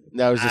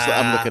 No, I was just.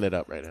 I'm looking it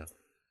up right now.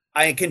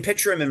 I can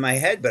picture him in my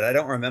head, but I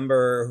don't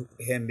remember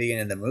him being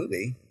in the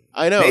movie.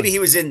 I know. Maybe he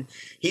was in.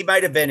 He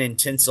might have been in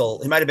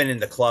Tinsel. He might have been in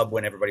the club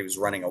when everybody was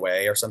running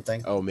away or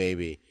something. Oh,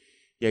 maybe.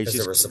 Yeah, he's just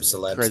there were some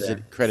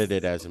celebs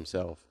credited as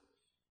himself.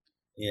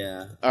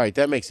 Yeah. All right,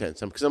 that makes sense.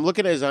 Because I'm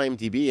looking at his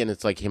IMDb and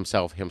it's like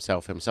himself.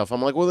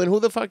 I'm like, well, then who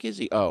the fuck is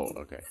he? Oh,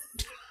 okay.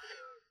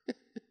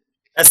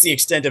 That's the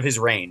extent of his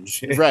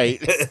range.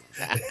 Right.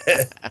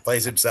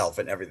 Plays himself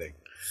and everything.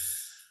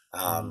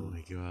 Oh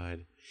my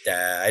God.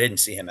 I didn't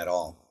see him at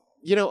all.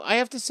 You know, I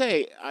have to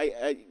say,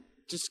 I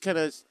just kind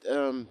of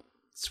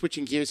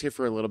switching gears here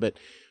for a little bit.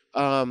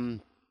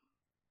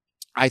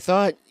 I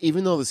thought,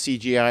 even though the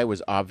CGI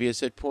was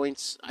obvious at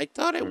points, I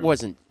thought it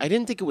wasn't. I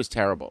didn't think it was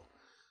terrible.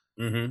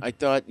 Mm-hmm. I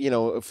thought,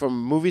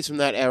 from movies from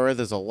that era,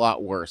 there's a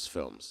lot worse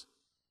films.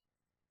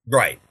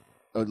 Right.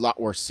 A lot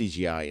worse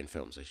CGI in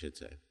films, I should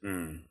say.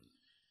 Mm.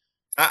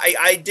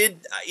 I did,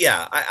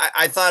 yeah.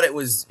 I thought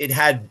it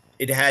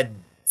had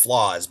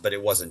flaws, but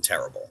it wasn't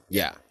terrible.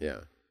 Yeah,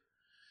 yeah.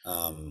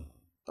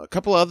 A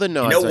couple other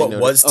nods. You know what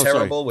was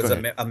terrible was Go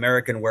ahead.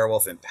 American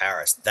Werewolf in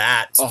Paris.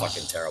 That's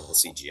fucking terrible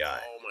CGI.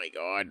 Oh my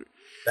God.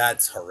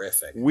 That's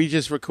horrific. We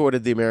just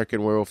recorded the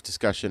American Werewolf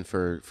discussion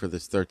for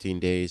this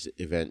 13 days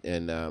event,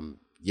 and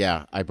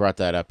yeah, I brought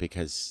that up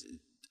because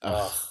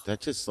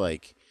that's just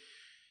like,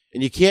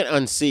 and you can't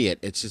unsee it.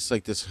 It's just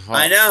like this.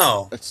 I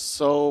know. It's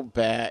so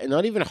bad, and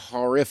not even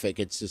horrific.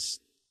 It's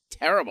just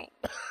terrible.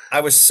 I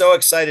was so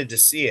excited to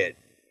see it,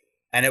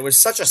 and it was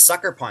such a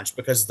sucker punch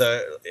because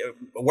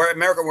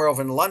American Werewolf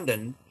in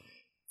London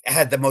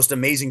had the most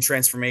amazing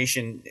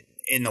transformation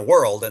in the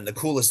world and the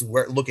coolest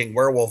looking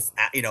werewolf,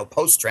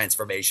 post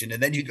transformation.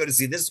 And then you go to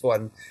see this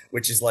one,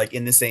 which is like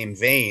in the same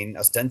vein,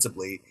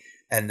 ostensibly,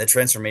 and the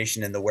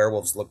transformation in the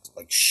werewolves looked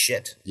like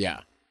shit.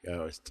 Yeah, it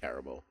was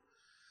terrible.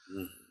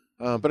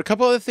 But a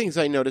couple other things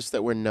I noticed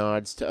that were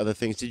nods to other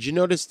things. Did you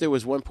notice there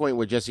was one point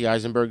where Jesse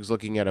Eisenberg's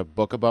looking at a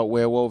book about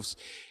werewolves,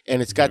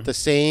 and it's got the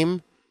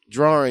same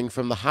drawing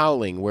from The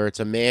Howling, where it's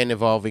a man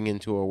evolving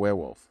into a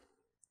werewolf?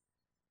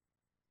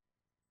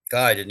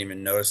 God, I didn't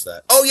even notice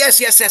that. Oh,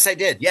 yes, I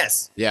did.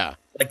 Yes. Yeah.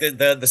 Like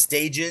the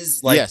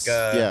stages. Like, yes.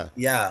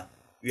 Yeah.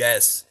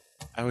 Yes.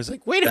 I was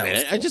like, wait a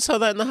minute. Cool. I just saw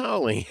that in The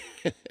Howling.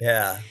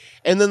 Yeah.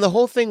 And then the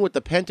whole thing with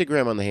the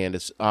pentagram on the hand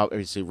is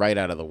obviously right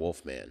out of The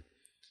Wolfman.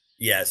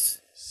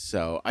 Yes.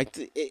 So I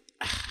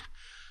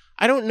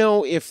don't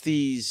know if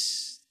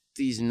these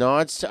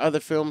nods to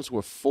other films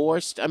were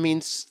forced. I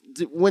mean,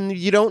 when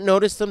you don't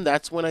notice them,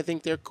 that's when I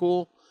think they're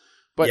cool.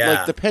 But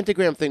like the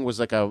pentagram thing was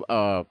like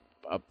a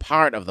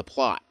part of the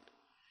plot.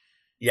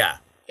 Yeah.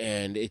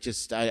 And it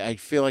just, I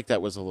feel like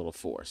that was a little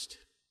forced.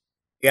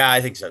 Yeah,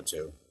 I think so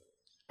too.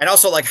 And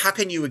also, like, how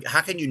can you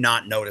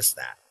not notice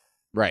that?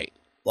 Right.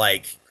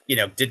 Like,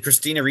 did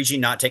Christina Ricci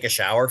not take a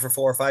shower for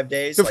 4 or 5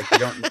 days? Like, you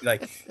don't,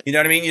 like, you know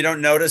what I mean? You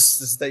don't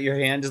notice that your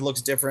hand just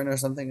looks different or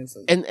something?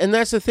 And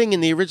that's the thing, in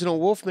the original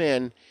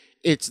Wolfman,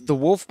 it's the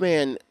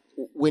Wolfman,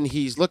 when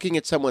he's looking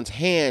at someone's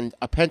hand,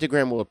 a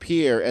pentagram will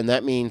appear, and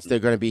that means they're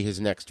going to be his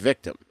next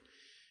victim.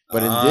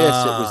 But in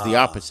this, it was the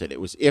opposite.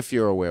 It was, if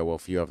you're a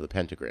werewolf, you have the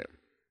pentagram.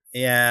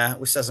 Yeah,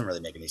 which doesn't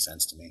really make any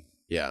sense to me.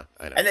 Yeah,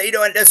 I know. And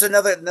and that's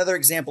another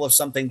example of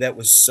something that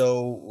was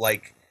so,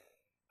 like,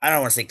 I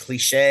don't want to say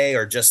cliche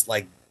or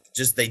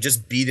they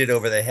just beat it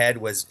over the head.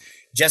 Was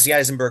Jesse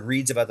Eisenberg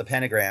reads about the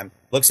pentagram,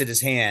 looks at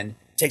his hand,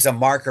 takes a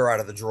marker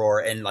out of the drawer,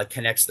 and like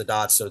connects the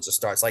dots so it's a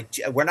star. It's like,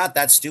 we're not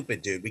that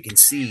stupid, dude. We can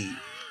see.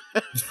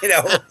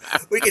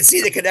 We can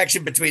see the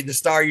connection between the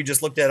star you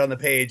just looked at on the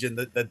page and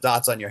the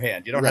dots on your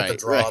hand. You don't have to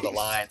draw the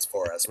lines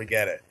for us. We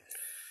get it.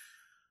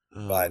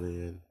 Oh, but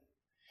man.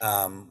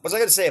 What was I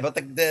going to say about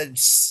the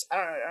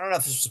I don't know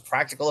if this was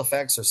practical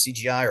effects or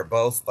CGI or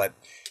both, but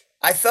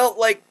I felt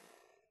like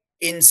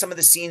in some of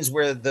the scenes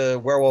where the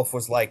werewolf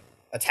was like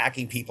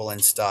attacking people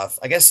and stuff,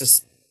 I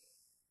guess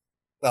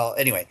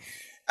anyway,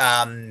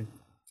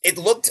 it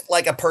looked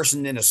like a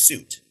person in a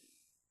suit.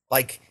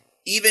 Like,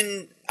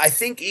 I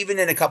think even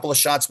in a couple of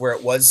shots where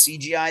it was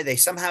CGI, they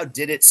somehow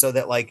did it so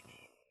that like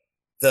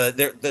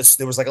there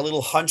was like a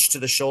little hunch to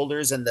the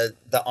shoulders, and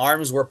the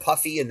arms were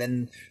puffy, and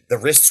then the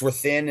wrists were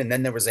thin, and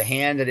then there was a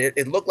hand, and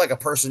it looked like a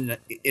person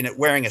in it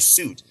wearing a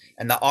suit,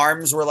 and the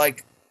arms were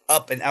like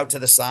up and out to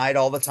the side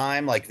all the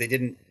time. Like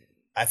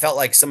I felt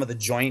like some of the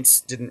joints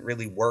didn't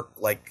really work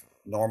like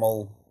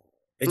normal.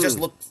 It just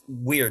looked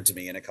weird to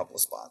me in a couple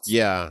of spots.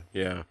 Yeah.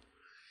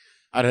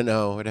 I don't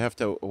know. I'd have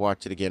to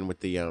watch it again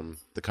with the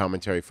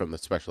commentary from the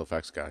special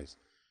effects guys.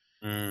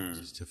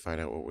 Just to find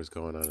out what was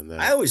going on in that.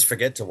 I always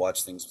forget to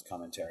watch things with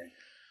commentary.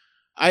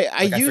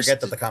 I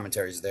forget that the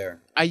commentary's there.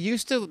 I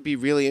used to be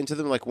really into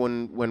them, like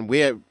when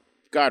we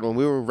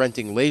were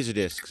renting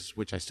Laserdiscs,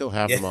 which I still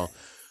have them all.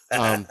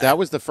 That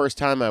was the first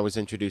time I was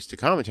introduced to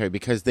commentary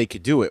because they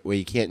could do it where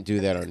you can't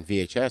do that on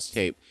VHS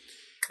tape.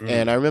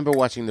 And I remember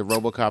watching the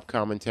RoboCop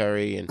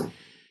commentary, and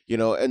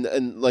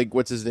and like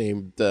what's his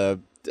name,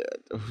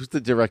 who's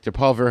the director,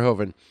 Paul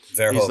Verhoeven.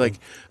 He's like,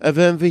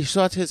 when we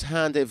shot his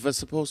hand, it was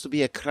supposed to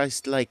be a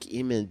Christ-like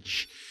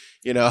image,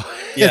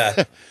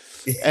 Yeah.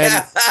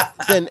 And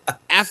then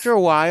after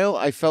a while,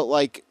 I felt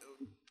like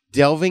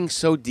delving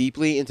so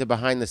deeply into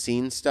behind the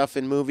scenes stuff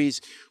in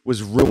movies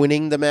was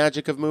ruining the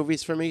magic of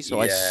movies for me.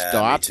 So I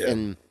stopped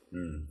and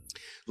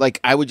like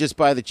I would just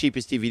buy the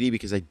cheapest DVD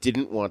because I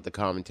didn't want the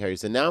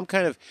commentaries. And now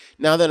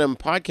now that I'm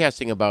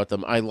podcasting about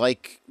them, I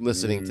like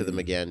listening to them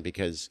again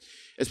because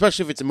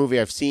especially if it's a movie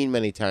I've seen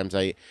many times,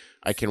 I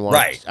can watch.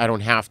 Right. I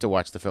don't have to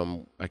watch the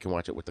film. I can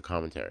watch it with the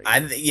commentary.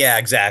 Yeah,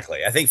 exactly.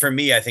 I think for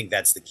me, I think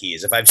that's the key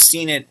is if I've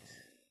seen it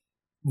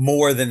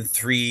more than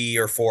 3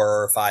 or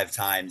 4 or 5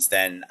 times,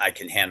 then I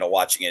can handle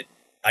watching it.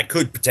 I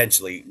could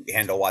potentially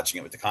handle watching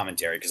it with the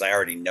commentary because I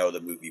already know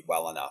the movie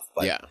well enough.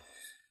 But yeah.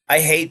 I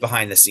hate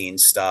behind the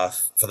scenes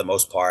stuff for the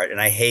most part.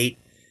 And I hate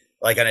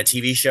like on a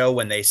TV show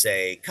when they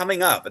say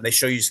coming up and they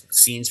show you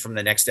scenes from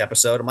the next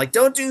episode. I'm like,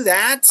 don't do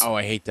that. Oh,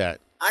 I hate that.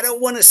 I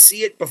don't want to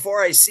see it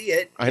before I see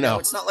it. I know.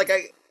 It's not like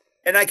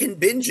I can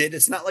binge it.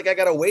 It's not like I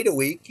got to wait a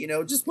week,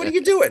 just what are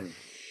you doing?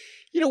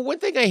 One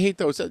thing I hate,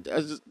 though, is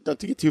not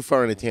to get too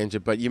far on a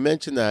tangent, but you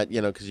mentioned that,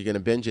 because you're going to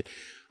binge it.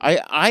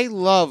 I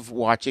love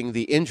watching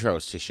the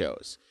intros to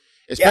shows,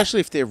 especially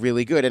if they're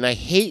really good. And I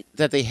hate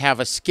that they have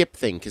a skip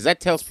thing because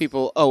that tells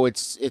people, oh,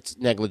 it's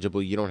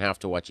negligible. You don't have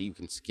to watch it. You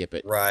can skip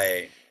it.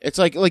 Right. It's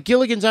like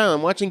Gilligan's Island.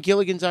 I'm watching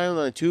Gilligan's Island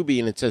on a Tubi,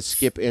 and it says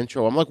skip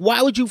intro. I'm like,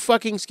 why would you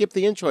fucking skip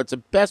the intro? It's the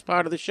best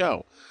part of the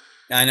show.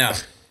 I know.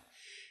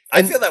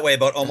 I feel that way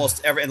about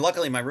almost every, and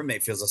luckily my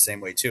roommate feels the same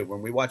way too.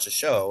 When we watch a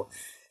show,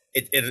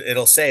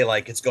 it'll say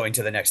like it's going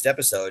to the next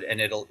episode, and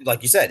it'll,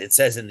 like you said, it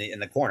says in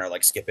the corner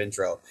like skip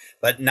intro.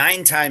 But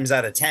 9 times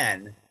out of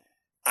 10,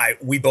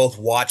 we both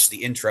watch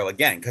the intro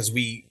again because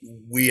we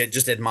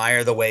just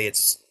admire the way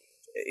it's,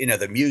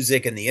 the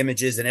music and the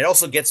images, and it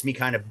also gets me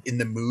kind of in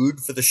the mood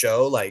for the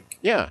show. Like,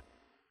 yeah,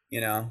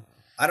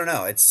 I don't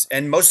know.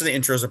 And most of the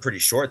intros are pretty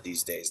short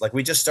these days. Like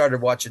we just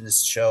started watching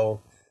this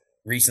show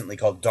recently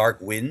called Dark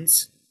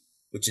Winds,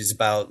 which is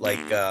about like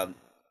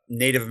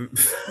Native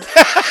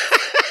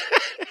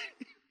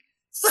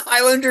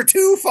Highlander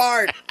 2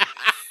 fart.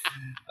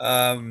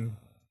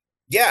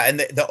 Yeah, and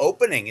the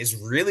opening is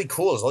really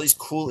cool. There's all these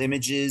cool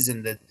images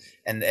and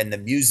the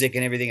music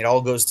and everything. It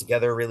all goes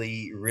together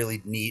really,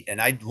 really neat. And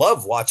I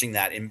love watching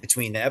that in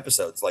between the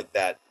episodes like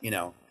that.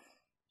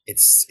 It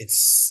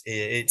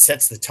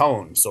sets the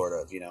tone sort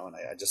of, and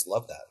I just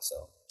love that.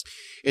 So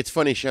it's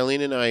funny.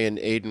 Charlene and I and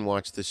Aiden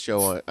watched this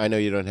show. I know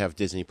you don't have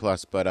Disney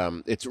Plus, but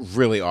it's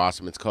really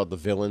awesome. It's called The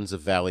Villains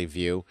of Valley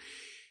View.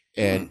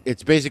 And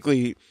it's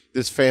basically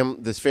this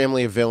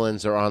family of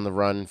villains are on the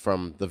run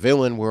from the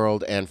villain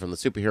world and from the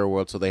superhero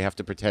world, so they have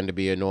to pretend to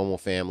be a normal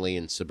family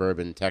in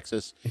suburban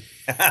Texas.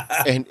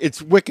 And it's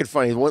wicked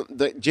funny.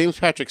 James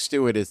Patrick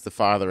Stewart is the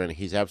father, and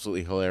he's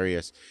absolutely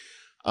hilarious.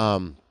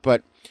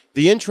 But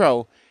the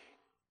intro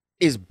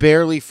is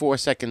barely 4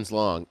 seconds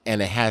long,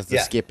 and it has the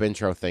skip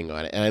intro thing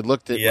on it. And I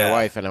looked at my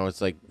wife, and I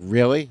was like,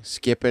 really?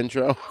 Skip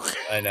intro?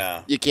 I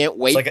know. You can't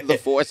wait the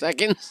 4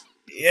 seconds?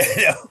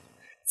 Yeah,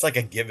 it's like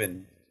a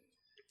given.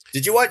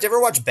 Did you ever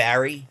watch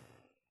Barry?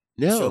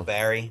 No. The show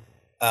Barry.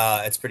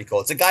 It's pretty cool.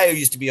 It's a guy who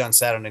used to be on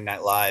Saturday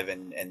Night Live,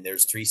 and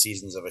there's 3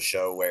 seasons of a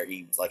show where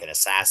he's like an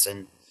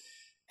assassin.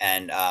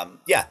 And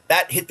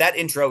that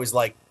intro is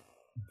like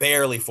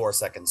barely 4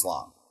 seconds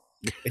long.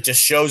 It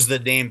just shows the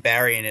name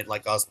Barry, and it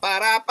like goes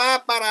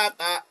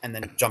ba-da-ba-ba-da-da, and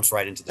then jumps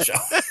right into the show.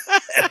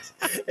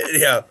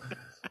 Yeah.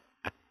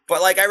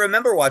 But like I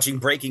remember watching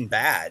Breaking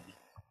Bad,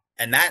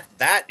 and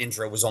that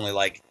intro was only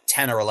like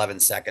 10 or 11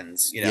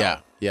 seconds,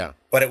 Yeah.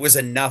 But it was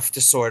enough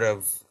to sort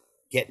of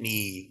get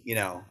me,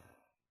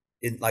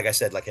 in, like I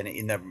said, like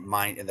in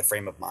the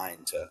frame of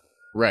mind to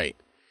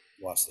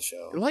watch the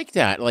show. Like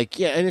that. Like,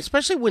 yeah, and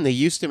especially when they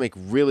used to make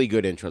really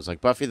good intros,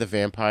 like Buffy the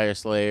Vampire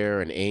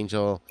Slayer and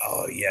Angel.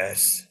 Oh,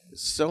 yes.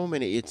 So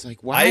many. It's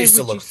like, why I used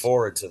to look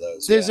forward to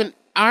those. There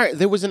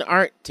was an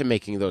art to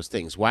making those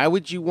things. Why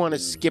would you want to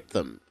skip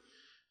them?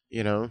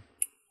 I don't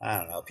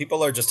know.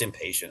 People are just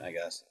impatient, I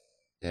guess.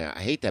 Yeah,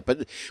 I hate that.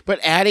 But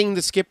adding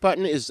the skip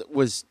button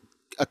was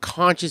a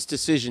conscious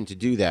decision to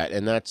do that,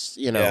 and that's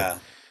Yeah.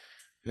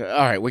 All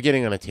right, we're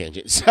getting on a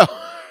tangent. So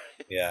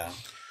yeah.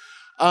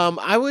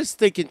 I was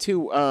thinking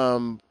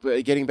too.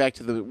 Getting back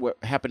to what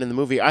happened in the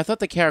movie, I thought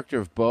the character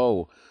of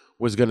Bo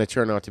was going to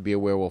turn out to be a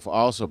werewolf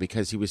also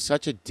because he was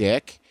such a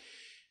dick.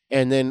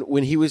 And then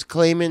when he was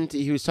talking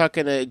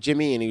to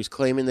Jimmy, and he was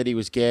claiming that he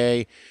was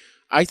gay,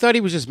 I thought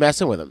he was just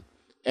messing with him.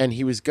 And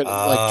he was gonna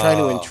trying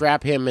to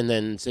entrap him, and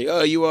then say,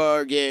 "Oh, you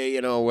are gay,"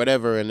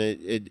 whatever. And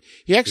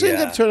he actually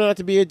ended up turning out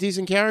to be a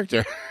decent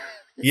character.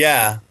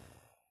 Yeah,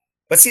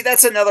 but see,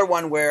 that's another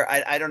one where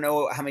I don't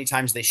know how many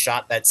times they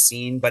shot that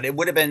scene, but it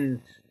would have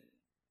been.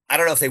 I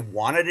don't know if they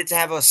wanted it to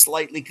have a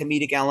slightly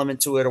comedic element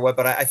to it or what,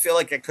 but I feel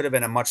like it could have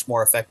been a much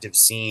more effective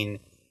scene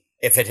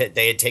if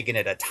they had taken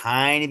it a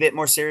tiny bit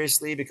more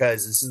seriously,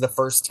 because this is the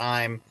first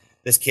time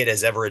this kid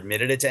has ever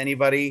admitted it to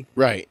anybody,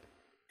 right?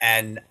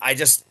 And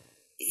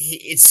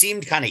it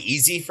seemed kind of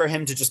easy for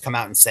him to just come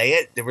out and say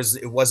it.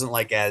 It wasn't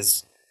like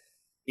as,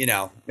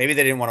 maybe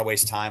they didn't want to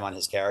waste time on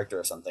his character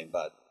or something,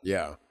 but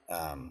yeah.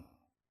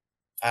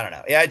 I don't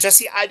know. Yeah,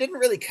 I didn't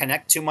really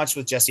connect too much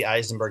with Jesse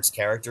Eisenberg's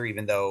character,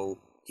 even though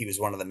he was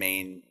one of the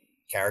main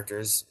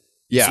characters.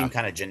 Yeah. He seemed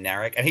kind of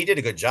generic, and he did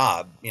a good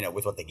job,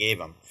 with what they gave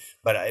him.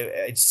 But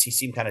he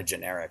seemed kind of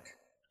generic.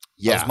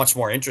 Yeah. I was much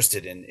more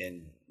interested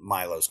in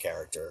Milo's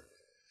character.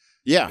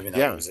 Yeah, even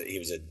though he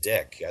was a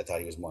dick. I thought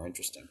he was more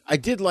interesting. I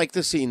did like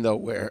the scene though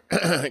where,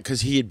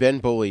 because he had been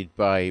bullied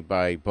by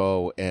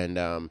Bo,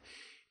 and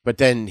but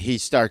then he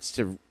starts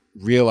to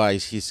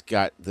realize he's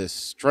got this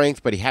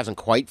strength, but he hasn't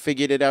quite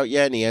figured it out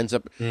yet, and he ends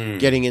up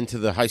getting into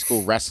the high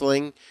school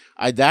wrestling.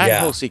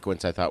 That whole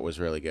sequence I thought was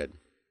really good.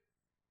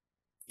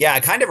 Yeah,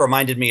 it kind of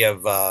reminded me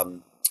of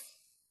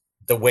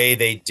the way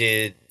they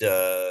did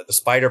the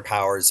spider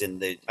powers in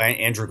the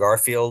Andrew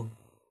Garfield,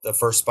 the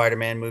first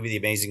Spider-Man movie, The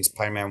Amazing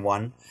Spider-Man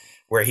 1,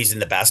 where he's in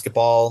the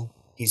basketball.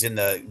 He's in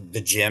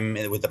the gym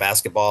with the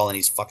basketball, and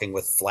he's fucking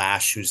with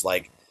Flash, he's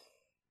like,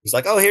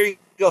 oh, here you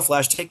go,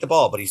 Flash, take the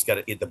ball. But he's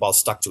got the ball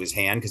stuck to his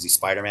hand because he's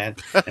Spider-Man,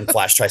 and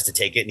Flash tries to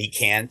take it, and he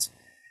can't.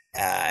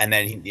 And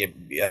then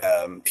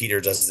Peter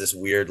does this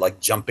weird, like,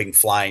 jumping,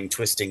 flying,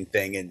 twisting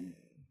thing and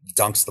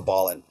dunks the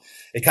ball. And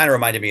it kind of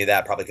reminded me of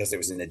that, probably because it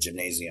was in the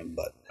gymnasium.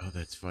 But oh,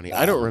 that's funny.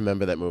 I don't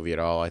remember that movie at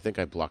all. I think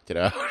I blocked it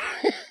out.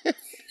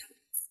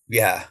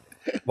 Yeah.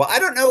 Well, I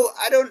don't know.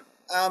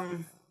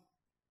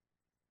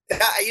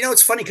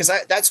 It's funny because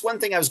that's one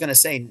thing I was going to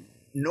say.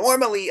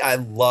 Normally, I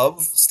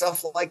love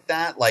stuff like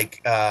that,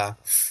 like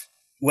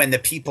when the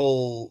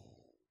people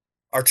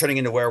are turning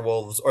into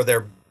werewolves, or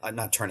they're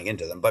not turning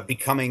into them, but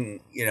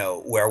becoming,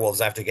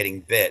 werewolves after getting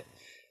bit,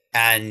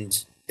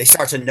 and they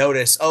start to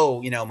notice,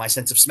 oh, my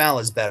sense of smell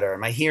is better,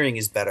 and my hearing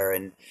is better,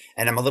 and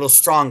I'm a little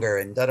stronger,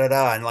 and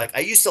da-da-da. And like, I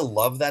used to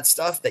love that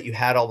stuff, that you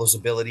had all those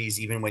abilities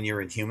even when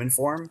you're in human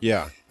form.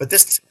 Yeah. But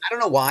this, I don't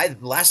know why,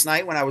 last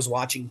night when I was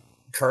watching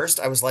Cursed,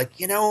 I was like,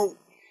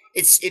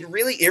 it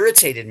really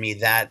irritated me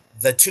that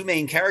the two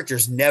main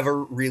characters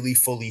never really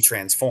fully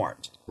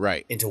transformed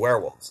into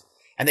werewolves.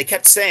 And they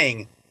kept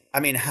saying, I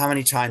mean, how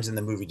many times in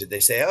the movie did they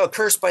say, oh,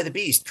 cursed by the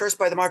beast, cursed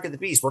by the mark of the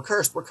beast, we're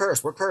cursed, we're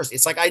cursed, we're cursed.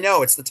 It's like, I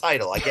know, it's the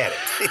title, I get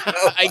it.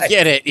 I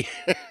get it.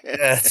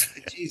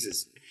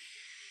 Jesus.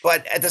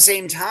 But at the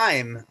same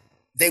time,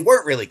 they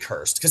weren't really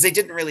cursed, because they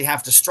didn't really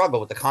have to struggle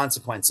with the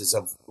consequences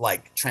of,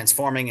 like,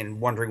 transforming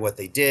and wondering what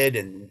they did,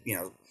 and,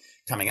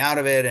 coming out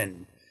of it.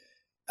 And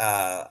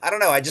I don't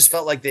know, I just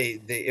felt like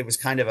it was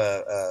kind of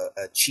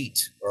a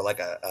cheat, or like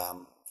a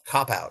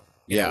cop out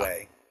in a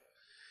way.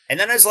 And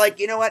then I was like,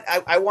 you know what?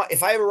 I want,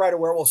 if I ever write a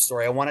werewolf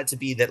story, I want it to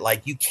be that,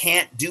 like, you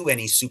can't do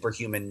any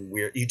superhuman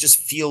weird. You just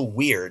feel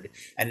weird,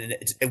 and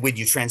when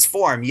you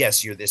transform,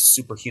 yes, you're this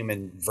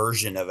superhuman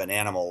version of an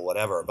animal,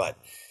 whatever. But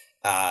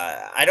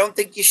I don't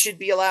think you should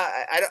be allowed.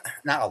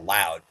 Not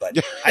allowed, but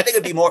I think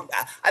it'd be more.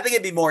 I think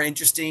it'd be more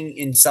interesting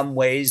in some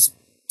ways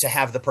to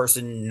have the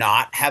person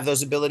not have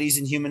those abilities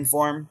in human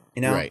form.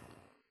 Right.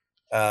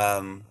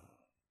 I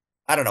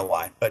don't know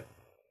why, but.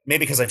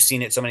 Maybe because I've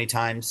seen it so many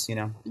times,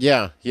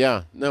 Yeah.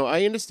 No,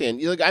 I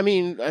understand. Like, I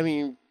mean,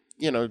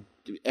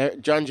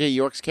 John J.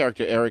 York's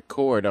character Eric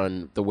Cord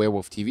on the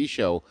Werewolf TV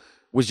show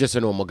was just a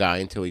normal guy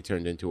until he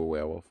turned into a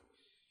werewolf.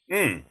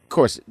 Of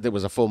course, there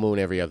was a full moon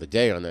every other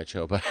day on that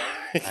show, but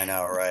I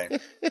know,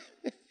 right?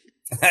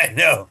 I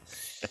know.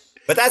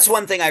 But that's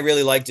one thing I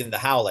really liked in The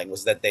Howling,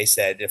 was that they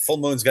said if full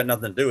moon's got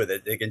nothing to do with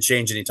it, they can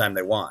change anytime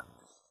they want.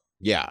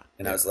 Yeah.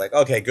 And I was like,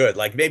 okay, good.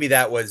 Like, maybe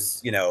that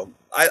was,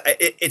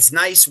 it's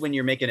nice when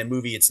you're making a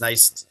movie. It's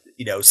nice,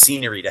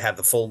 scenery to have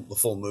the full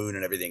moon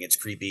and everything. It's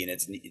creepy and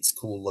it's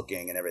cool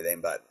looking and everything.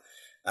 But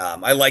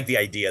I like the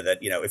idea that,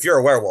 if you're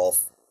a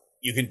werewolf,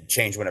 you can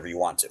change whenever you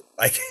want to.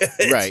 Like,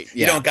 right.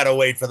 Yeah. You don't got to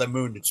wait for the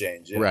moon to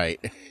change. Right.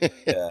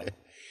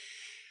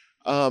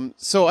 Yeah.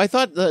 So I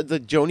thought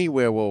the Joni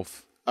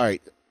werewolf. All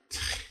right.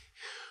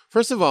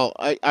 First of all,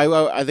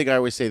 I think I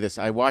always say this.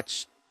 I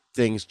watch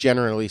things,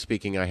 generally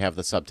speaking, I have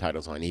the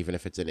subtitles on, even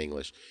if it's in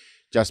English,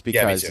 just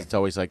because it's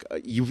always like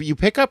you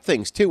pick up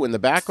things too in the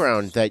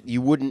background that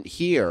you wouldn't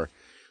hear,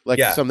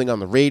 like something on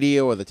the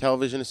radio or the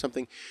television or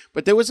something.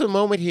 But there was a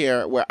moment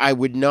here where I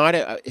would not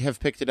have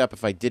picked it up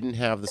if I didn't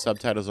have the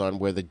subtitles on,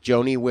 where the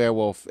Joni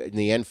werewolf in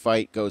the end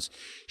fight goes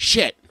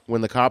shit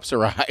when the cops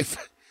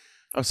arrive.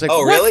 I was like,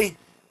 oh, what? Really?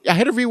 I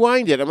had to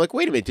rewind it. I'm like,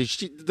 wait a minute,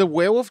 did the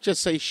werewolf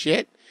just say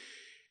shit?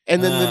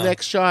 And then the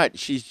next shot,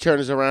 she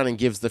turns around and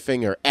gives the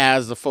finger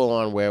as the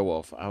full-on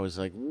werewolf. I was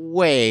like,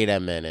 wait a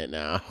minute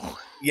now.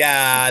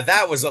 Yeah,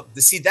 that was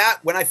that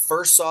when I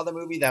first saw the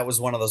movie, that was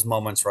one of those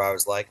moments where I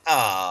was like,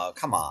 oh,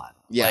 come on.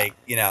 Yeah. Like,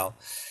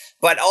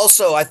 but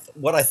also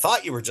what I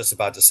thought you were just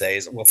about to say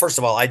is, well, first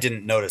of all, I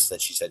didn't notice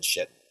that she said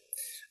shit.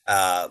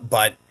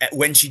 But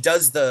when she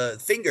does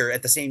the finger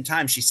at the same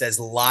time, she says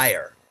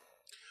liar.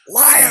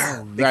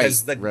 Liar,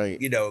 because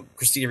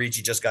Christina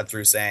Ricci just got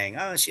through saying,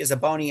 oh, she has a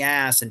bony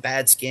ass and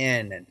bad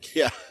skin,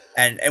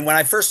 and when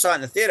I first saw it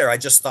in the theater, I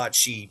just thought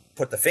she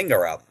put the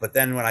finger up, but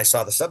then when I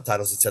saw the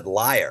subtitles, it said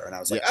liar, and I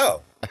was like,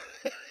 oh,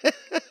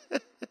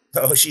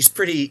 Oh, she's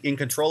pretty in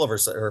control of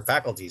her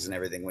faculties and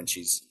everything when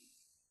she's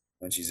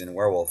in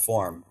werewolf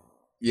form.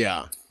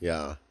 Yeah.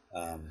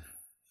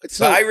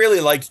 But I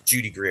really liked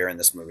Judy Greer in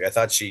this movie. I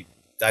thought she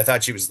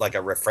was like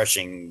a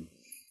refreshing,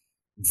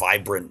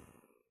 vibrant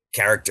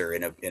character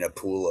in a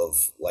pool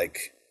of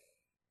like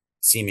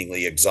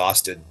seemingly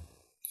exhausted,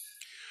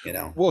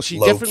 Well, she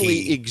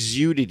definitely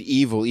exuded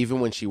evil even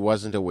when she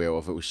wasn't a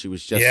werewolf. She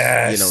was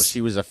just,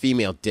 she was a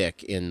female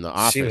dick in the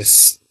office. She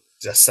was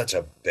just such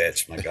a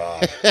bitch. My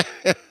God.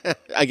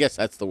 I guess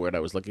that's the word I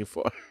was looking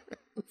for.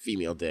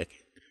 Female dick.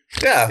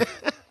 Yeah.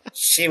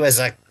 She was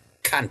a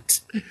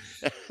cunt.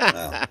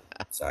 Oh,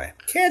 sorry.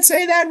 Can't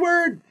say that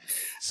word.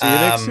 See you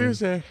next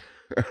Tuesday.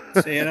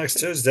 See you next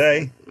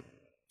Tuesday.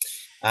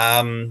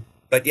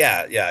 But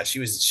yeah, she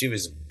was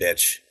a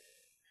bitch.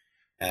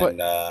 And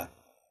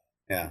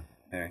yeah.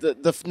 Anyway.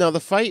 The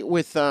fight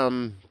with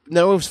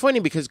no, it was funny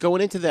because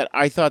going into that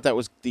I thought that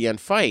was the end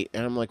fight,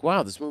 and I'm like,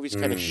 wow, this movie's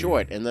kind of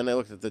short. And then I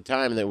looked at the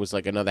time and there was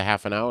like another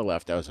half an hour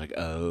left. I was like,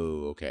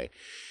 oh, okay.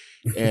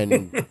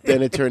 And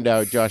then it turned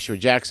out Joshua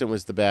Jackson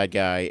was the bad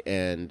guy,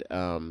 and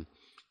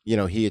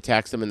he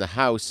attacks them in the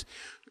house.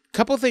 A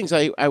couple things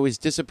I was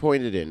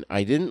disappointed in.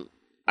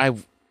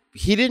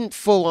 He didn't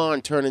full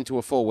on turn into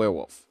a full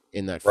werewolf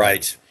in that fight.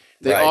 Right.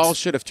 They all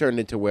should have turned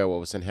into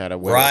werewolves and had a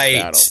werewolf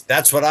battle.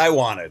 That's what I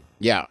wanted.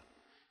 Yeah.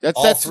 That's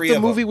what the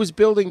movie was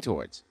building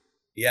towards.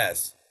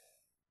 Yes.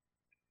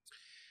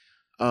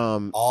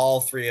 All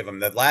three of them.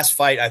 The last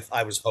fight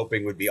I was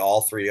hoping would be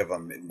all three of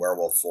them in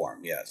werewolf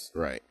form. Yes.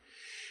 Right.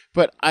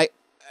 But I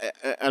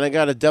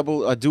got a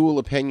dual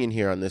opinion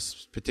here on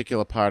this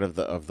particular part of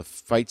the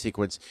fight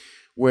sequence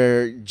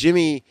where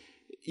Jimmy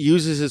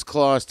uses his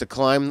claws to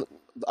climb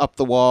up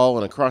the wall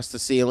and across the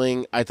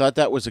ceiling. I thought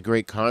that was a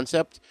great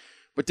concept,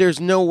 but there's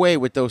no way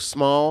with those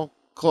small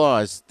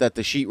claws that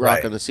the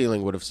sheetrock on the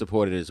ceiling would have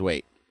supported his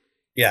weight.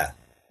 Yeah.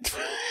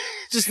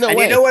 Just no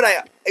way. You know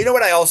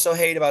what I also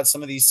hate about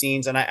some of these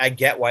scenes, and I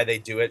get why they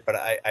do it, but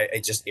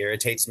it just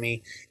irritates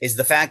me, is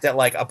the fact that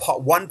like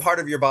one part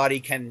of your body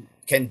can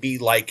be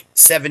like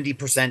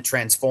 70%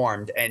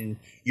 transformed and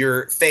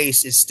your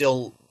face is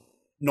still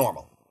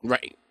normal.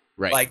 Right.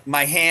 Like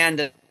my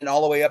hand and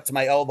all the way up to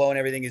my elbow and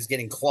everything is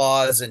getting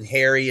claws and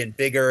hairy and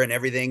bigger and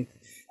everything.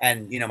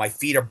 And, my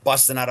feet are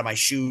busting out of my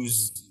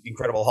shoes,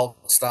 Incredible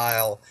Hulk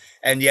style.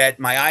 And yet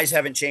my eyes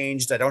haven't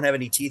changed. I don't have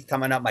any teeth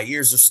coming up. My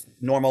ears are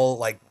normal.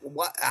 Like,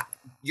 what?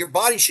 Your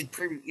body should,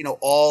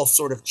 all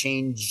sort of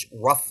change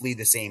roughly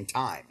the same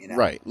time,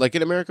 Right. Like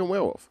an American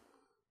Werewolf.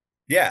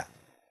 Yeah.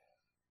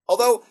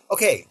 Although,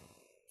 okay,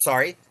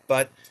 sorry,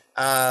 but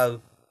I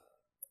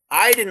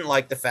didn't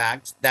like the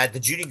fact that the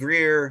Judy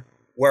Greer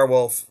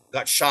werewolf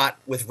got shot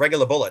with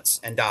regular bullets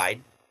and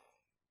died.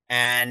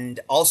 And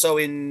also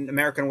in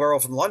American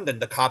Werewolf in London,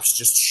 the cops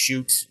just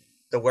shoot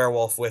the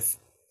werewolf with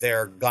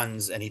their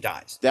guns and he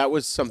dies. That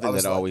was something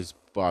that always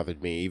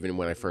bothered me, even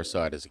when I first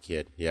saw it as a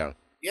kid. Yeah.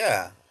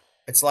 Yeah.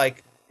 It's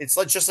like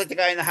just like the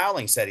guy in The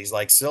Howling said. He's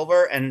like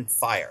silver and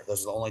fire.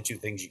 Those are the only two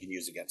things you can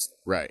use against them.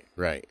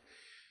 Right.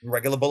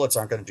 Regular bullets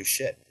aren't going to do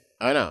shit.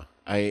 I know.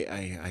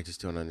 I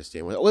just don't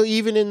understand. Well,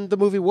 even in the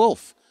movie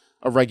Wolf,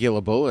 a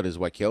regular bullet is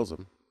what kills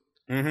him.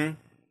 Mm-hmm.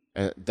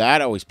 And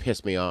that always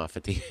pissed me off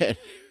at the end.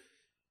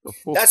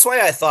 That's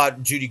why I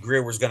thought Judy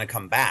Greer was going to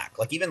come back.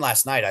 Like even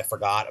last night, I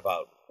forgot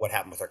about what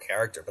happened with her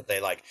character, but they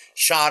like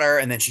shot her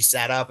and then she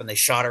sat up and they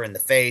shot her in the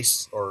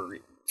face or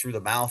through the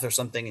mouth or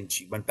something. And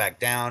she went back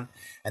down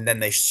and then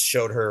they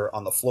showed her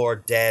on the floor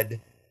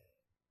dead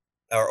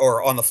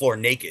or on the floor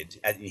naked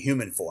in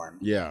human form.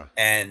 Yeah.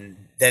 And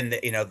then,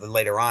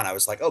 later on I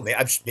was like, oh,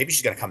 maybe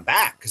she's going to come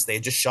back because they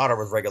just shot her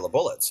with regular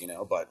bullets,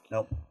 but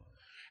nope.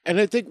 And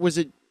I think, was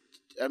it,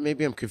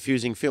 maybe I'm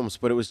confusing films,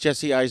 but it was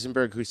Jesse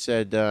Eisenberg who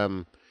said,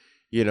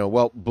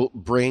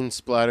 brain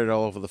splattered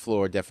all over the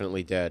floor,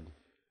 definitely dead.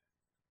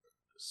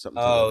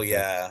 Oh,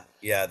 yeah.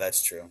 Yeah,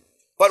 that's true.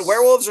 But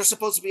werewolves are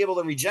supposed to be able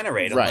to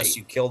regenerate unless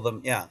you kill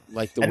them. Yeah.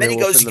 Like the and then he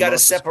goes, you got to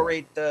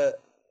separate the...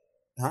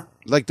 Huh?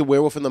 Like the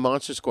werewolf in the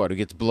Monster Squad who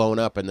gets blown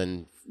up and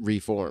then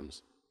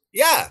reforms.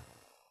 Yeah.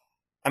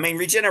 I mean,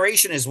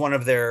 regeneration is one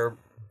of their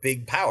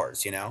big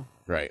powers,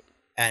 Right.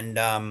 And,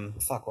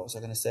 what was I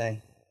going to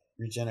say?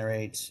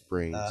 Regenerate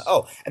brains.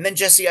 And then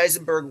Jesse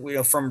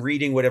Eisenberg, from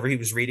reading whatever he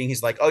was reading,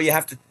 he's like, oh, you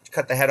have to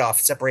cut the head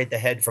off, separate the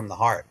head from the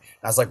heart.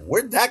 And I was like,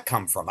 where'd that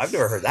come from? I've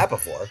never heard that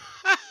before.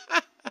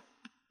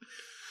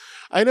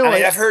 I know.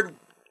 I've heard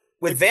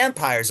with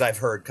vampires, I've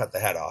heard cut the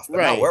head off, but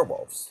not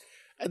werewolves.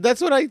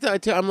 That's what I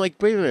thought too. I'm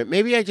like, wait a minute,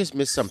 maybe I just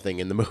missed something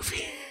in the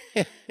movie.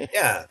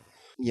 Yeah.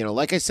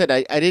 Like I said,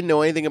 I didn't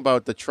know anything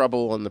about the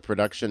trouble on the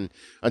production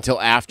until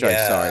after I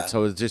saw it.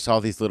 So it's just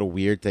all these little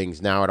weird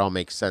things. Now it all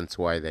makes sense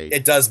why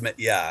it does.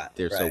 Yeah.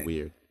 They're so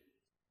weird.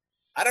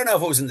 I don't know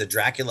if it was in the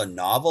Dracula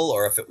novel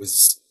or if it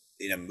was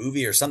in a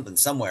movie or something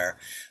somewhere.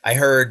 I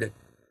heard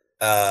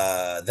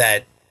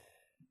that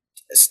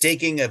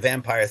staking a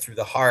vampire through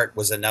the heart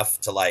was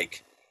enough to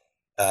like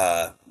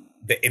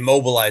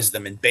immobilize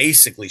them and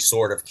basically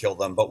sort of kill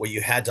them. But what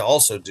you had to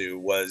also do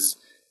was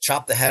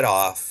chop the head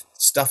off,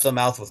 stuff the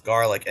mouth with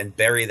garlic, and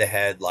bury the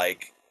head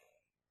like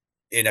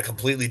in a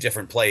completely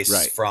different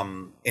place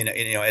from and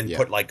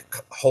put like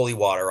holy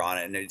water on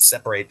it and it'd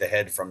separate the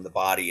head from the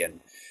body and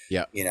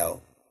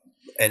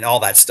and all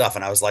that stuff.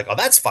 And I was like, oh,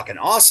 that's fucking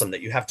awesome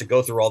that you have to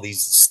go through all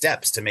these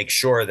steps to make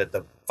sure that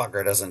the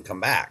fucker doesn't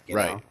come back. You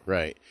know?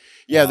 Right.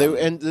 Yeah,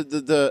 and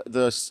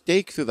the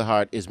stake through the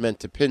heart is meant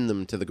to pin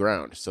them to the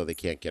ground so they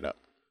can't get up.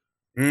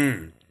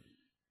 Mm.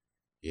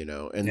 You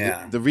know,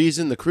 and the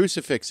reason the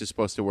crucifix is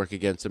supposed to work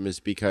against them is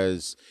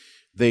because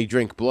they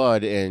drink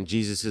blood, and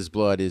Jesus's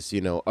blood is,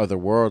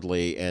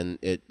 otherworldly, and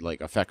it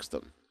like affects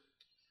them.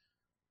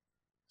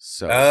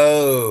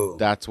 So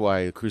that's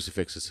why the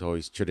crucifix has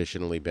always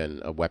traditionally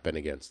been a weapon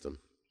against them.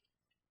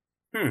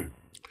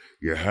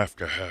 You have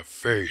to have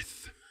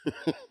faith.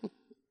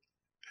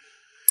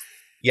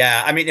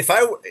 Yeah, I mean,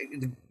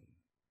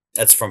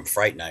 that's from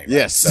Fright Night. Right?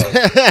 Yes. So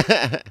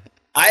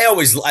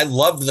I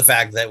loved the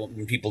fact that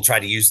when people try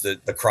to use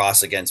the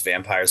cross against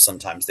vampires,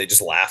 sometimes they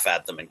just laugh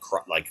at them and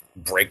like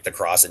break the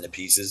cross into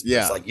pieces.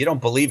 Yeah. It's like, you don't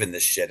believe in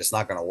this shit. It's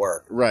not going to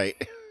work.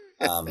 Right.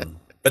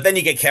 But then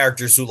you get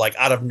characters who like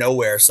out of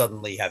nowhere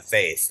suddenly have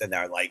faith and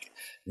they're like,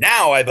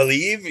 now I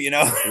believe,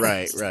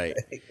 Right.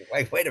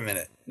 Like, wait a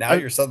minute. Now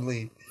you're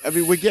suddenly. I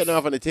mean, we're getting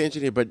off on a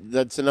tangent here, but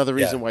that's another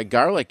reason why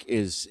garlic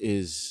is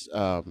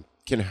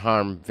can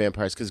harm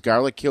vampires, because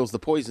garlic kills the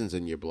poisons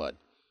in your blood.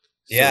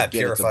 So it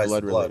purifies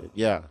the blood.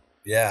 Yeah.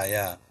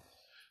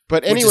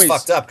 But anyways, which is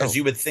fucked up, because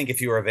you would think if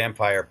you were a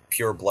vampire,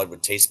 pure blood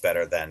would taste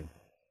better than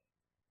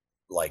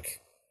like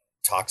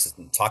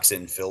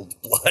toxin filled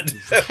blood.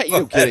 Are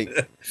you kidding?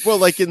 Well,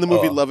 like in the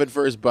movie Love at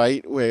First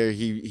Bite, where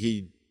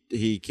he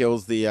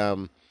kills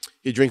the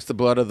he drinks the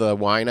blood of the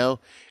wino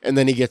and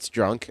then he gets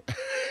drunk.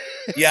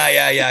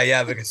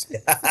 Yeah. Because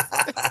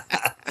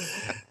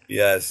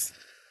yes.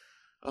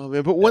 Oh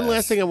man! But one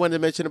last thing I wanted to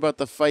mention about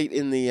the fight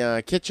in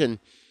the kitchen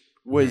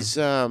was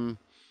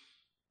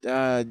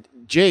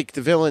Jake,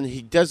 the villain.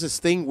 He does this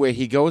thing where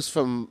he goes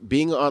from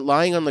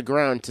lying on the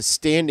ground to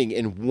standing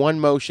in one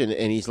motion,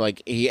 and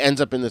he ends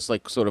up in this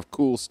like sort of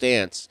cool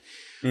stance.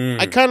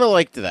 I kind of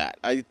liked that.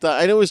 I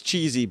know it was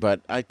cheesy,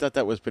 but I thought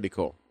that was pretty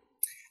cool.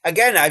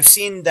 Again, I've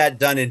seen that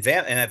done in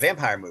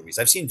vampire movies.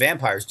 I've seen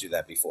vampires do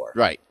that before.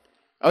 Right.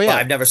 Oh yeah. But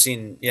I've never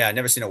seen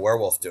a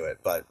werewolf do it,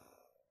 but.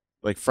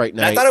 Like Fright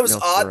Night. And I thought it was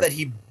odd that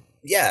he.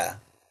 Yeah,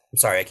 I'm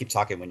sorry. I keep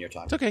talking when you're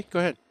talking. It's okay. Go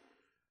ahead.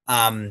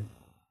 You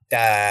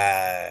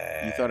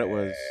thought it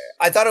was.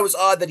 I thought it was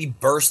odd that he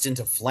burst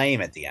into flame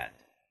at the end.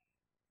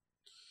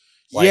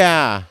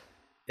 Yeah.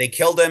 They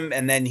killed him,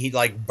 and then he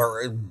like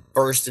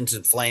burst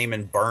into flame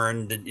and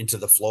burned into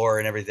the floor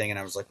and everything. And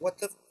I was like, "What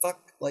the fuck?"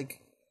 Like,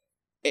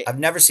 I've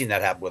never seen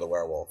that happen with a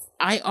werewolf.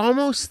 I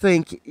almost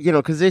think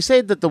because they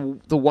say that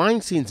the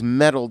wine scenes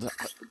meddled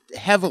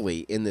heavily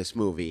in this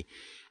movie.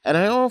 And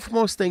I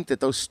almost think that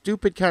those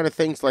stupid kind of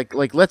things, like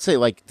let's say,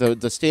 like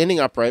the standing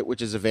upright,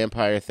 which is a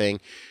vampire thing,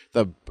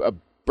 the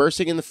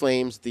bursting in the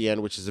flames at the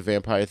end, which is a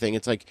vampire thing.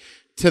 It's like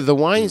to the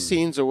wine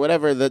scenes or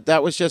whatever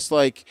that was just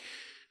like,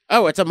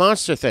 oh, it's a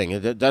monster thing.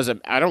 It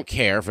doesn't. I don't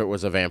care if it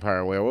was a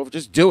vampire or werewolf.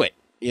 Just do it.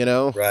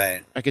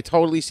 Right. I could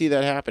totally see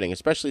that happening,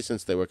 especially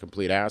since they were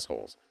complete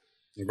assholes.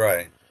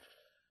 Right.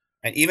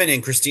 And even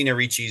in Christina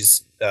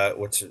Ricci's,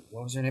 what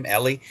was her name?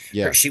 Ellie?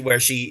 Yeah. Where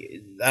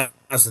she, I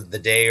don't know, the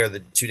day or the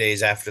 2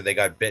 days after they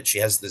got bit, she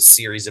has this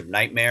series of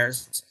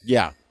nightmares.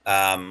 Yeah.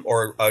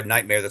 Or a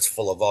nightmare that's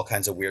full of all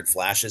kinds of weird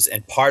flashes.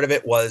 And part of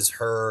it was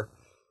her,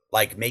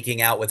 like,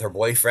 making out with her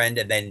boyfriend.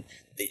 And then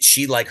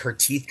she, like, her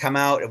teeth come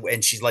out.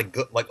 And she's, like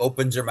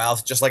opens her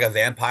mouth just like a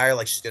vampire.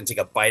 Like, she's going to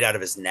take a bite out of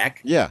his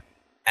neck. Yeah.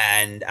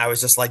 And I was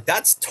just like,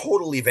 that's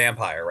totally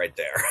vampire right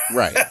there.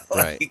 Right,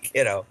 right.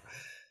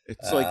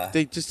 It's like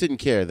they just didn't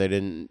care. They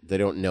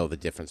don't know the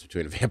difference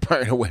between a vampire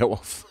and a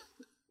werewolf.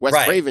 Wes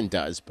Craven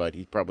does, but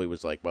he probably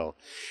was like, well,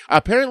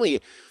 apparently,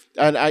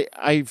 and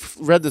I've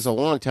read this a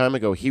long time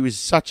ago. He was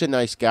such a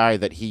nice guy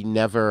that he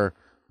never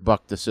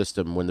bucked the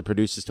system. When the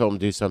producers told him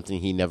to do something,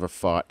 he never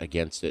fought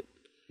against it,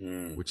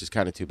 which is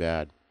kind of too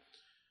bad.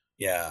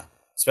 Yeah,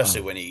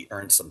 especially when he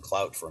earned some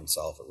clout for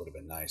himself. It would have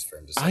been nice for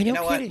him to say, I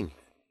know, kidding.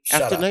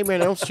 After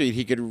Nightmare on Elm Street,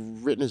 he could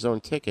have written his own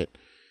ticket.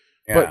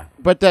 Yeah.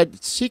 But that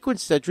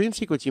dream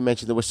sequence you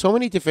mentioned, there were so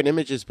many different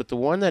images, but the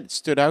one that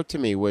stood out to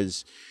me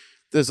was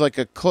there's like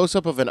a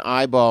close-up of an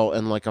eyeball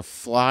and like a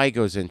fly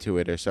goes into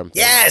it or something.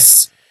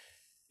 Yes!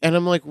 And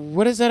I'm like,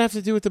 what does that have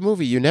to do with the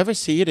movie? You never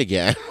see it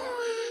again.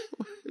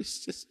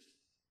 It's just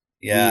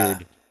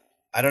weird.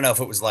 I don't know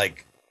if it was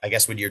like, I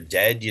guess when you're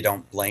dead, you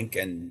don't blink,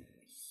 and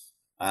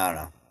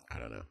I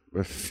don't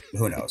know.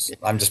 Who knows?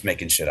 I'm just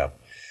making shit up.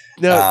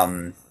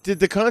 No, did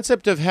the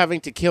concept of having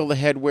to kill the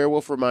head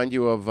werewolf remind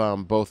you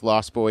of both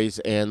Lost Boys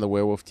and the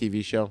werewolf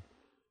TV show?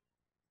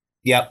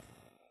 Yep.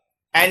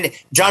 And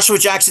Joshua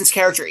Jackson's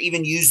character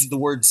even used the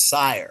word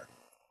sire.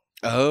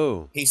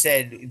 Oh. He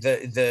said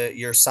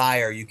your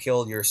sire, you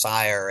killed your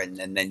sire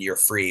and then you're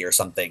free or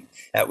something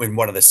in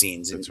one of the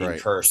scenes in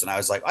Cursed. And I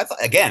was like,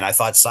 I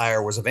thought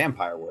sire was a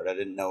vampire word. I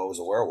didn't know it was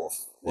a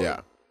werewolf word.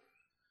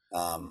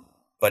 Yeah.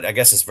 But I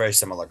guess it's very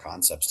similar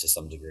concepts to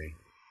some degree.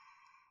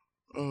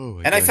 Oh,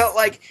 my And I God. felt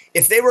like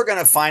if they were going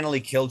to finally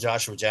kill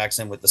Joshua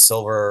Jackson with the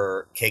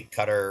silver cake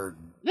cutter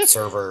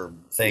server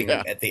thing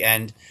at the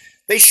end,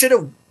 they should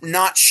have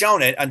not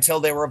shown it until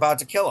they were about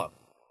to kill him.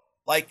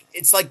 Like,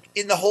 it's like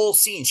in the whole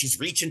scene, she's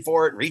reaching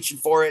for it,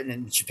 and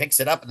then she picks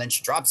it up, and then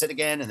she drops it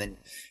again, and then,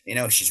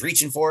 she's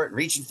reaching for it,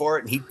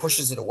 and he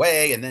pushes it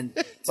away, and then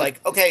it's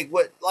like, okay,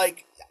 what,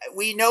 like,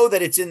 we know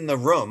that it's in the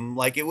room.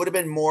 Like, it would have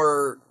been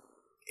more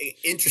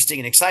interesting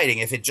and exciting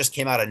if it just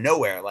came out of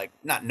nowhere, like,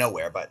 not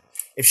nowhere, but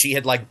if she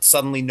had, like,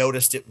 suddenly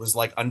noticed it was,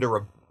 like, under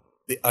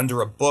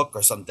a book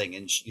or something,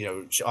 and,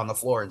 on the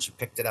floor, and she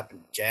picked it up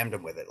and jammed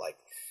him with it. Like,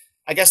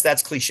 I guess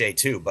that's cliche,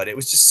 too, but it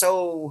was just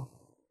so...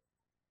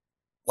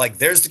 Like,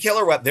 there's the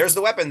killer weapon. There's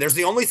the weapon. There's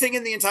the only thing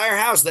in the entire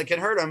house that can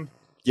hurt him.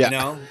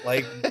 Yeah.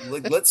 Like,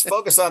 let's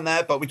focus on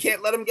that, but we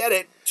can't let him get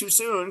it too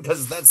soon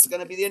because that's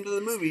going to be the end of the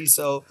movie.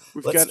 So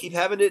let's keep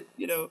having it,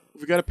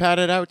 We've got to pad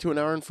it out to an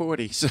hour and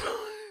 40. So.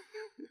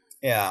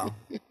 Yeah.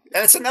 And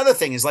that's another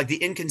thing is like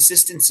the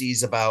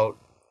inconsistencies about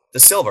the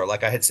silver,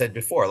 like I had said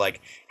before.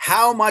 Like,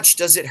 how much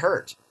does it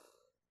hurt?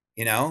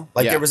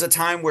 There was a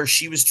time where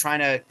she was trying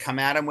to come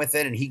at him with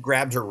it and he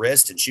grabbed her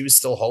wrist and she was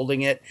still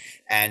holding it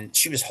and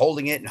she was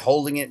holding it and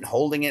holding it and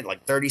holding it.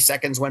 Like 30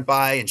 seconds went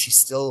by and she's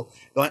still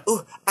going,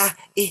 ooh,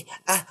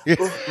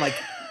 ooh. Like,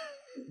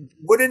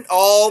 wouldn't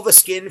all the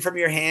skin from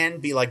your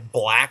hand be like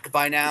black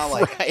by now?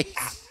 Like, right.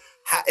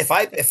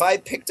 If I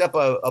picked up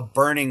a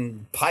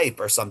burning pipe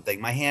or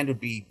something, my hand would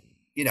be,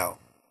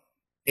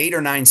 8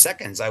 or 9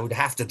 seconds. I would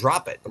have to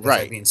drop it because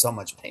I'd be in so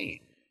much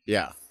pain.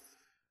 Yeah.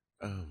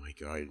 Oh my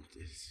God.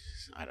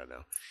 I don't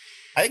know.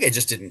 I think I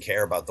just didn't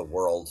care about the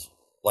world,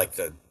 like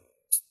the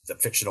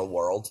fictional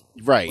world,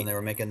 right? When they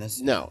were making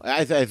this. No,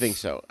 I think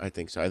so. I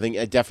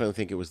definitely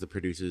think it was the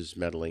producers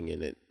meddling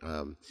in it.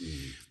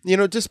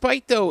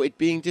 Despite though it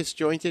being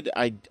disjointed,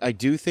 I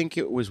do think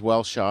it was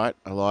well shot.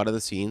 A lot of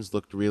the scenes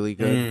looked really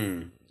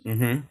good.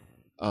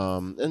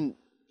 And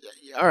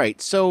all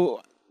right,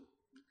 so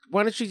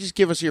why don't you just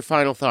give us your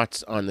final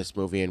thoughts on this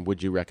movie and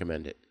would you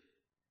recommend it?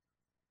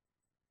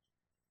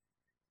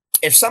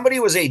 If somebody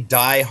was a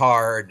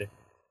diehard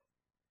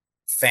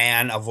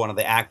fan of one of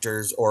the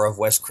actors or of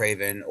Wes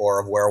Craven or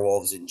of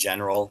werewolves in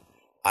general,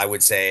 I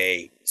would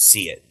say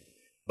see it.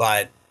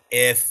 But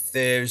if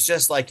there's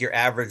just like your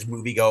average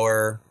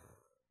moviegoer,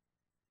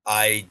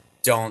 I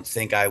don't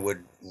think I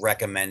would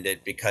recommend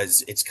it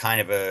because it's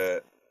kind of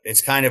a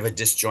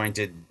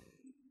disjointed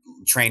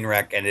train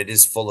wreck and it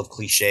is full of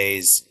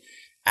cliches.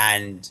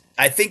 And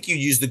I think you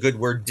used the good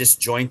word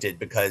disjointed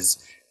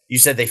because you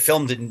said they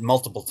filmed it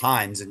multiple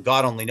times, and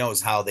God only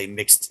knows how they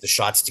mixed the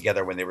shots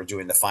together when they were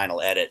doing the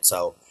final edit.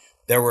 So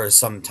there were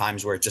some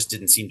times where it just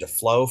didn't seem to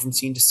flow from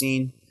scene to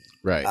scene.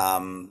 Right.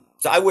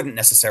 So I wouldn't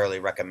necessarily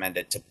recommend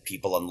it to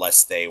people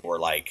unless they were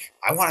like,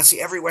 I want to see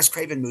every Wes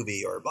Craven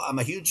movie, or I'm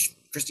a huge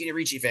Christina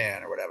Ricci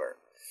fan, or whatever.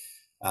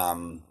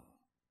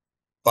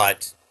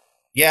 But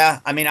yeah,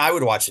 I mean, I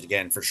would watch it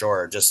again for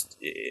sure. Just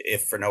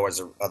if for no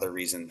other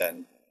reason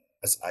than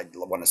I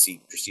want to see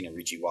Christina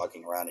Ricci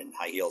walking around in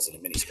high heels and a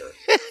miniskirt.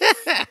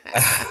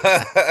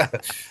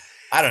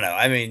 I don't know.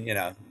 I mean,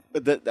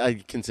 But I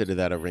consider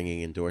that a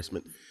ringing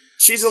endorsement.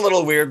 She's a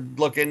little weird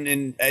looking,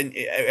 and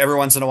every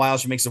once in a while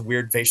she makes a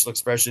weird facial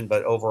expression.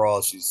 But overall,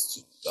 I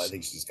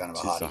think she's kind of a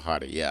hottie. She's a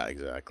hottie, yeah,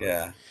 exactly.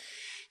 Yeah.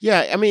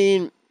 Yeah, I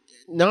mean,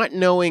 not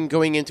knowing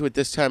going into it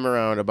this time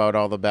around about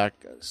all the back,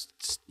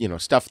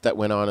 stuff that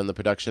went on in the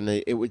production,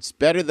 it was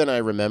better than I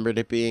remembered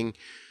it being.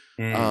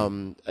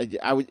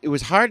 It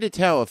was hard to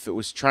tell if it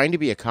was trying to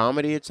be a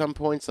comedy at some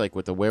points, like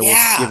with the werewolf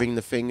giving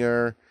the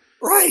finger.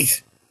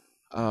 Right.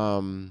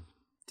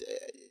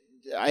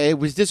 I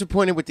was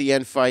disappointed with the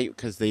end fight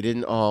because they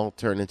didn't all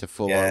turn into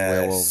full-on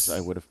werewolves. I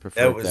would have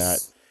preferred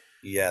that.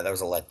 Yeah, that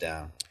was a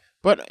letdown.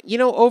 But,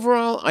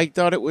 overall, I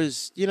thought it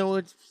was,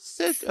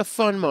 it's a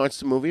fun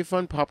monster movie, a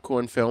fun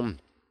popcorn film.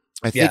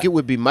 I think it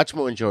would be much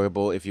more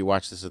enjoyable if you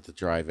watch this at the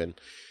drive-in.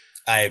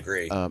 I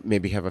agree.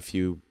 Maybe have a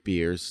few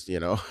beers,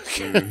 Yeah,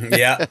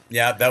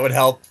 that would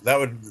help. That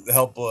would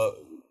help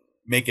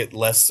make it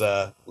less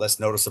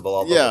noticeable.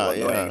 All the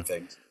annoying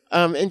things.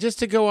 And just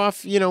to go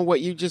off,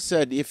 what you just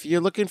said, if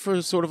you're looking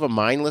for sort of a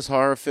mindless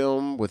horror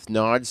film with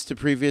nods to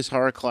previous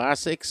horror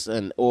classics,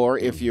 or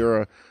if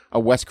you're a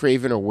Wes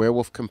Craven or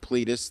werewolf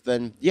completist,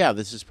 then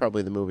this is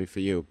probably the movie for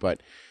you.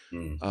 But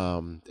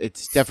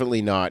it's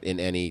definitely not in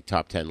any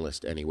top 10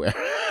 list anywhere.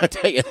 I'll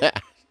tell you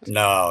that.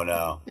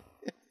 No.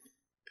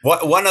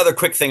 One other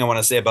quick thing I want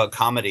to say about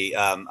comedy.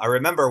 I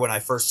remember when I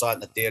first saw it in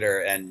the theater,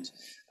 and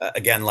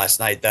again last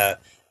night,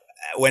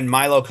 when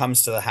Milo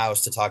comes to the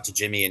house to talk to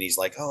Jimmy, and he's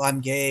like, "Oh, I'm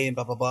gay," and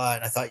blah blah blah,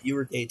 and I thought you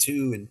were gay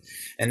too,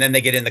 and then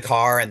they get in the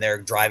car and they're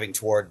driving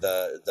toward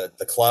the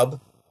club.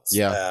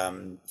 Yeah.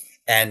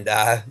 And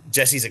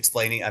Jesse's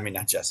explaining. I mean,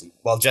 not Jesse.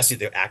 Well, Jesse,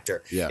 the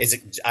actor,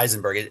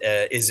 Eisenberg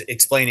is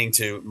explaining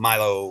to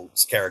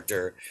Milo's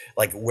character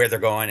like where they're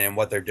going and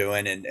what they're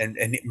doing,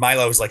 and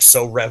Milo's like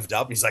so revved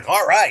up. He's like,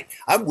 "All right,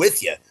 I'm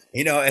with you,"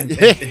 and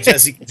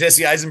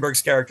Jesse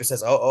Eisenberg's character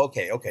says, "Oh,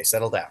 okay,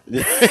 settle down."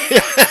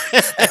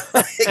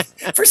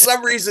 For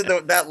some reason,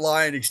 that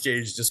line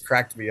exchange just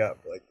cracked me up.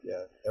 Like,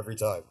 yeah, every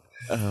time.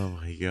 Oh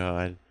my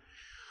God.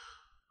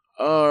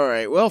 All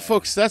right. Well,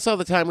 folks, that's all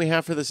the time we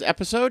have for this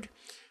episode.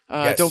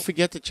 Yes. Don't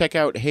forget to check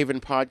out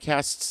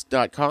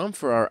havenpodcasts.com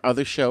for our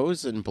other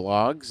shows and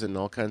blogs and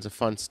all kinds of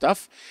fun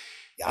stuff.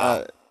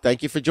 Yeah.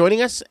 Thank you for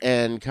joining us,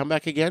 and come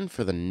back again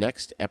for the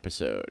next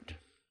episode.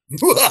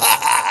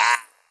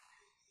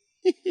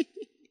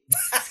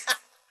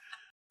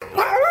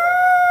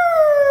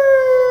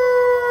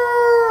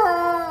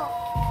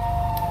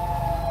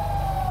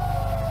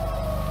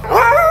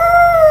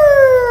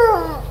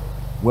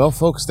 Well,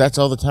 folks, that's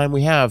all the time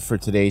we have for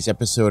today's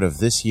episode of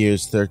this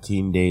year's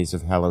 13 Days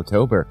of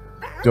Hallowtober.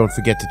 Don't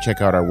forget to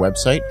check out our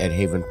website at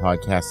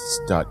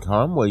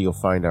havenpodcasts.com, where you'll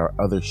find our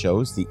other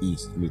shows, The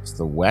East Meets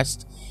the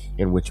West,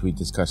 in which we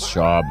discuss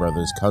Shaw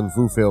Brothers kung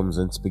fu films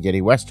and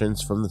spaghetti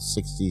westerns from the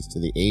 60s to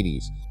the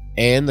 80s,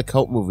 and the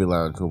Cult Movie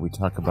Lounge, where we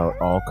talk about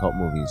all cult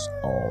movies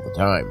all the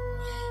time.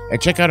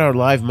 And check out our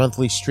live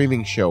monthly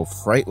streaming show,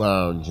 Fright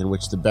Lounge, in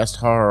which the best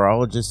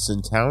horrorologists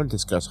in town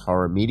discuss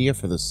horror media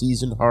for the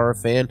seasoned horror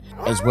fan,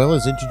 as well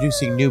as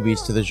introducing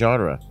newbies to the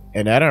genre.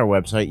 And at our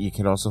website, you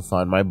can also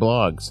find my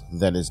blogs,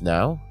 Then Is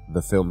Now,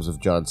 The Films of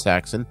John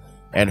Saxon,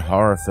 and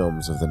Horror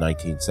Films of the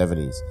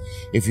 1970s.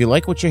 If you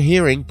like what you're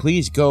hearing,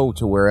 please go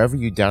to wherever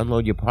you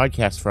download your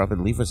podcast from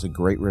and leave us a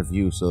great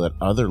review so that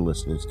other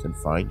listeners can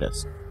find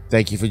us.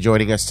 Thank you for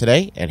joining us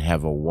today, and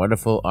have a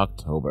wonderful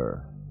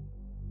October.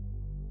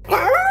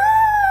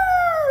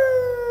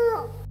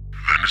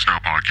 This Now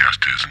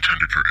podcast is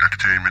intended for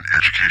entertainment,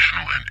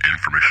 educational, and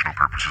informational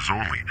purposes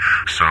only.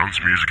 Sounds,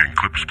 music, and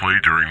clips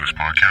played during this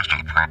podcast are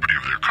the property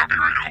of their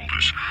copyright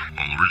holders.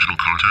 All original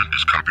content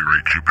is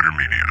copyright Jupiter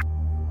Media.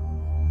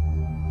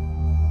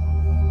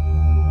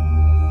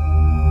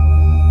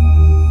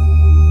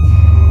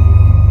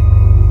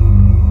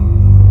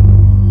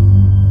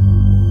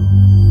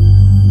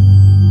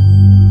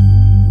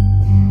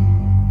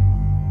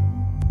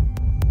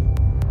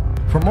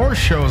 For more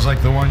shows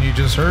like the one you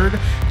just heard,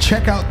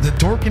 check out the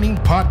Dorkening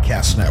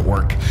Podcast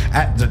Network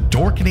at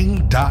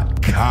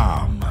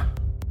thedorkening.com.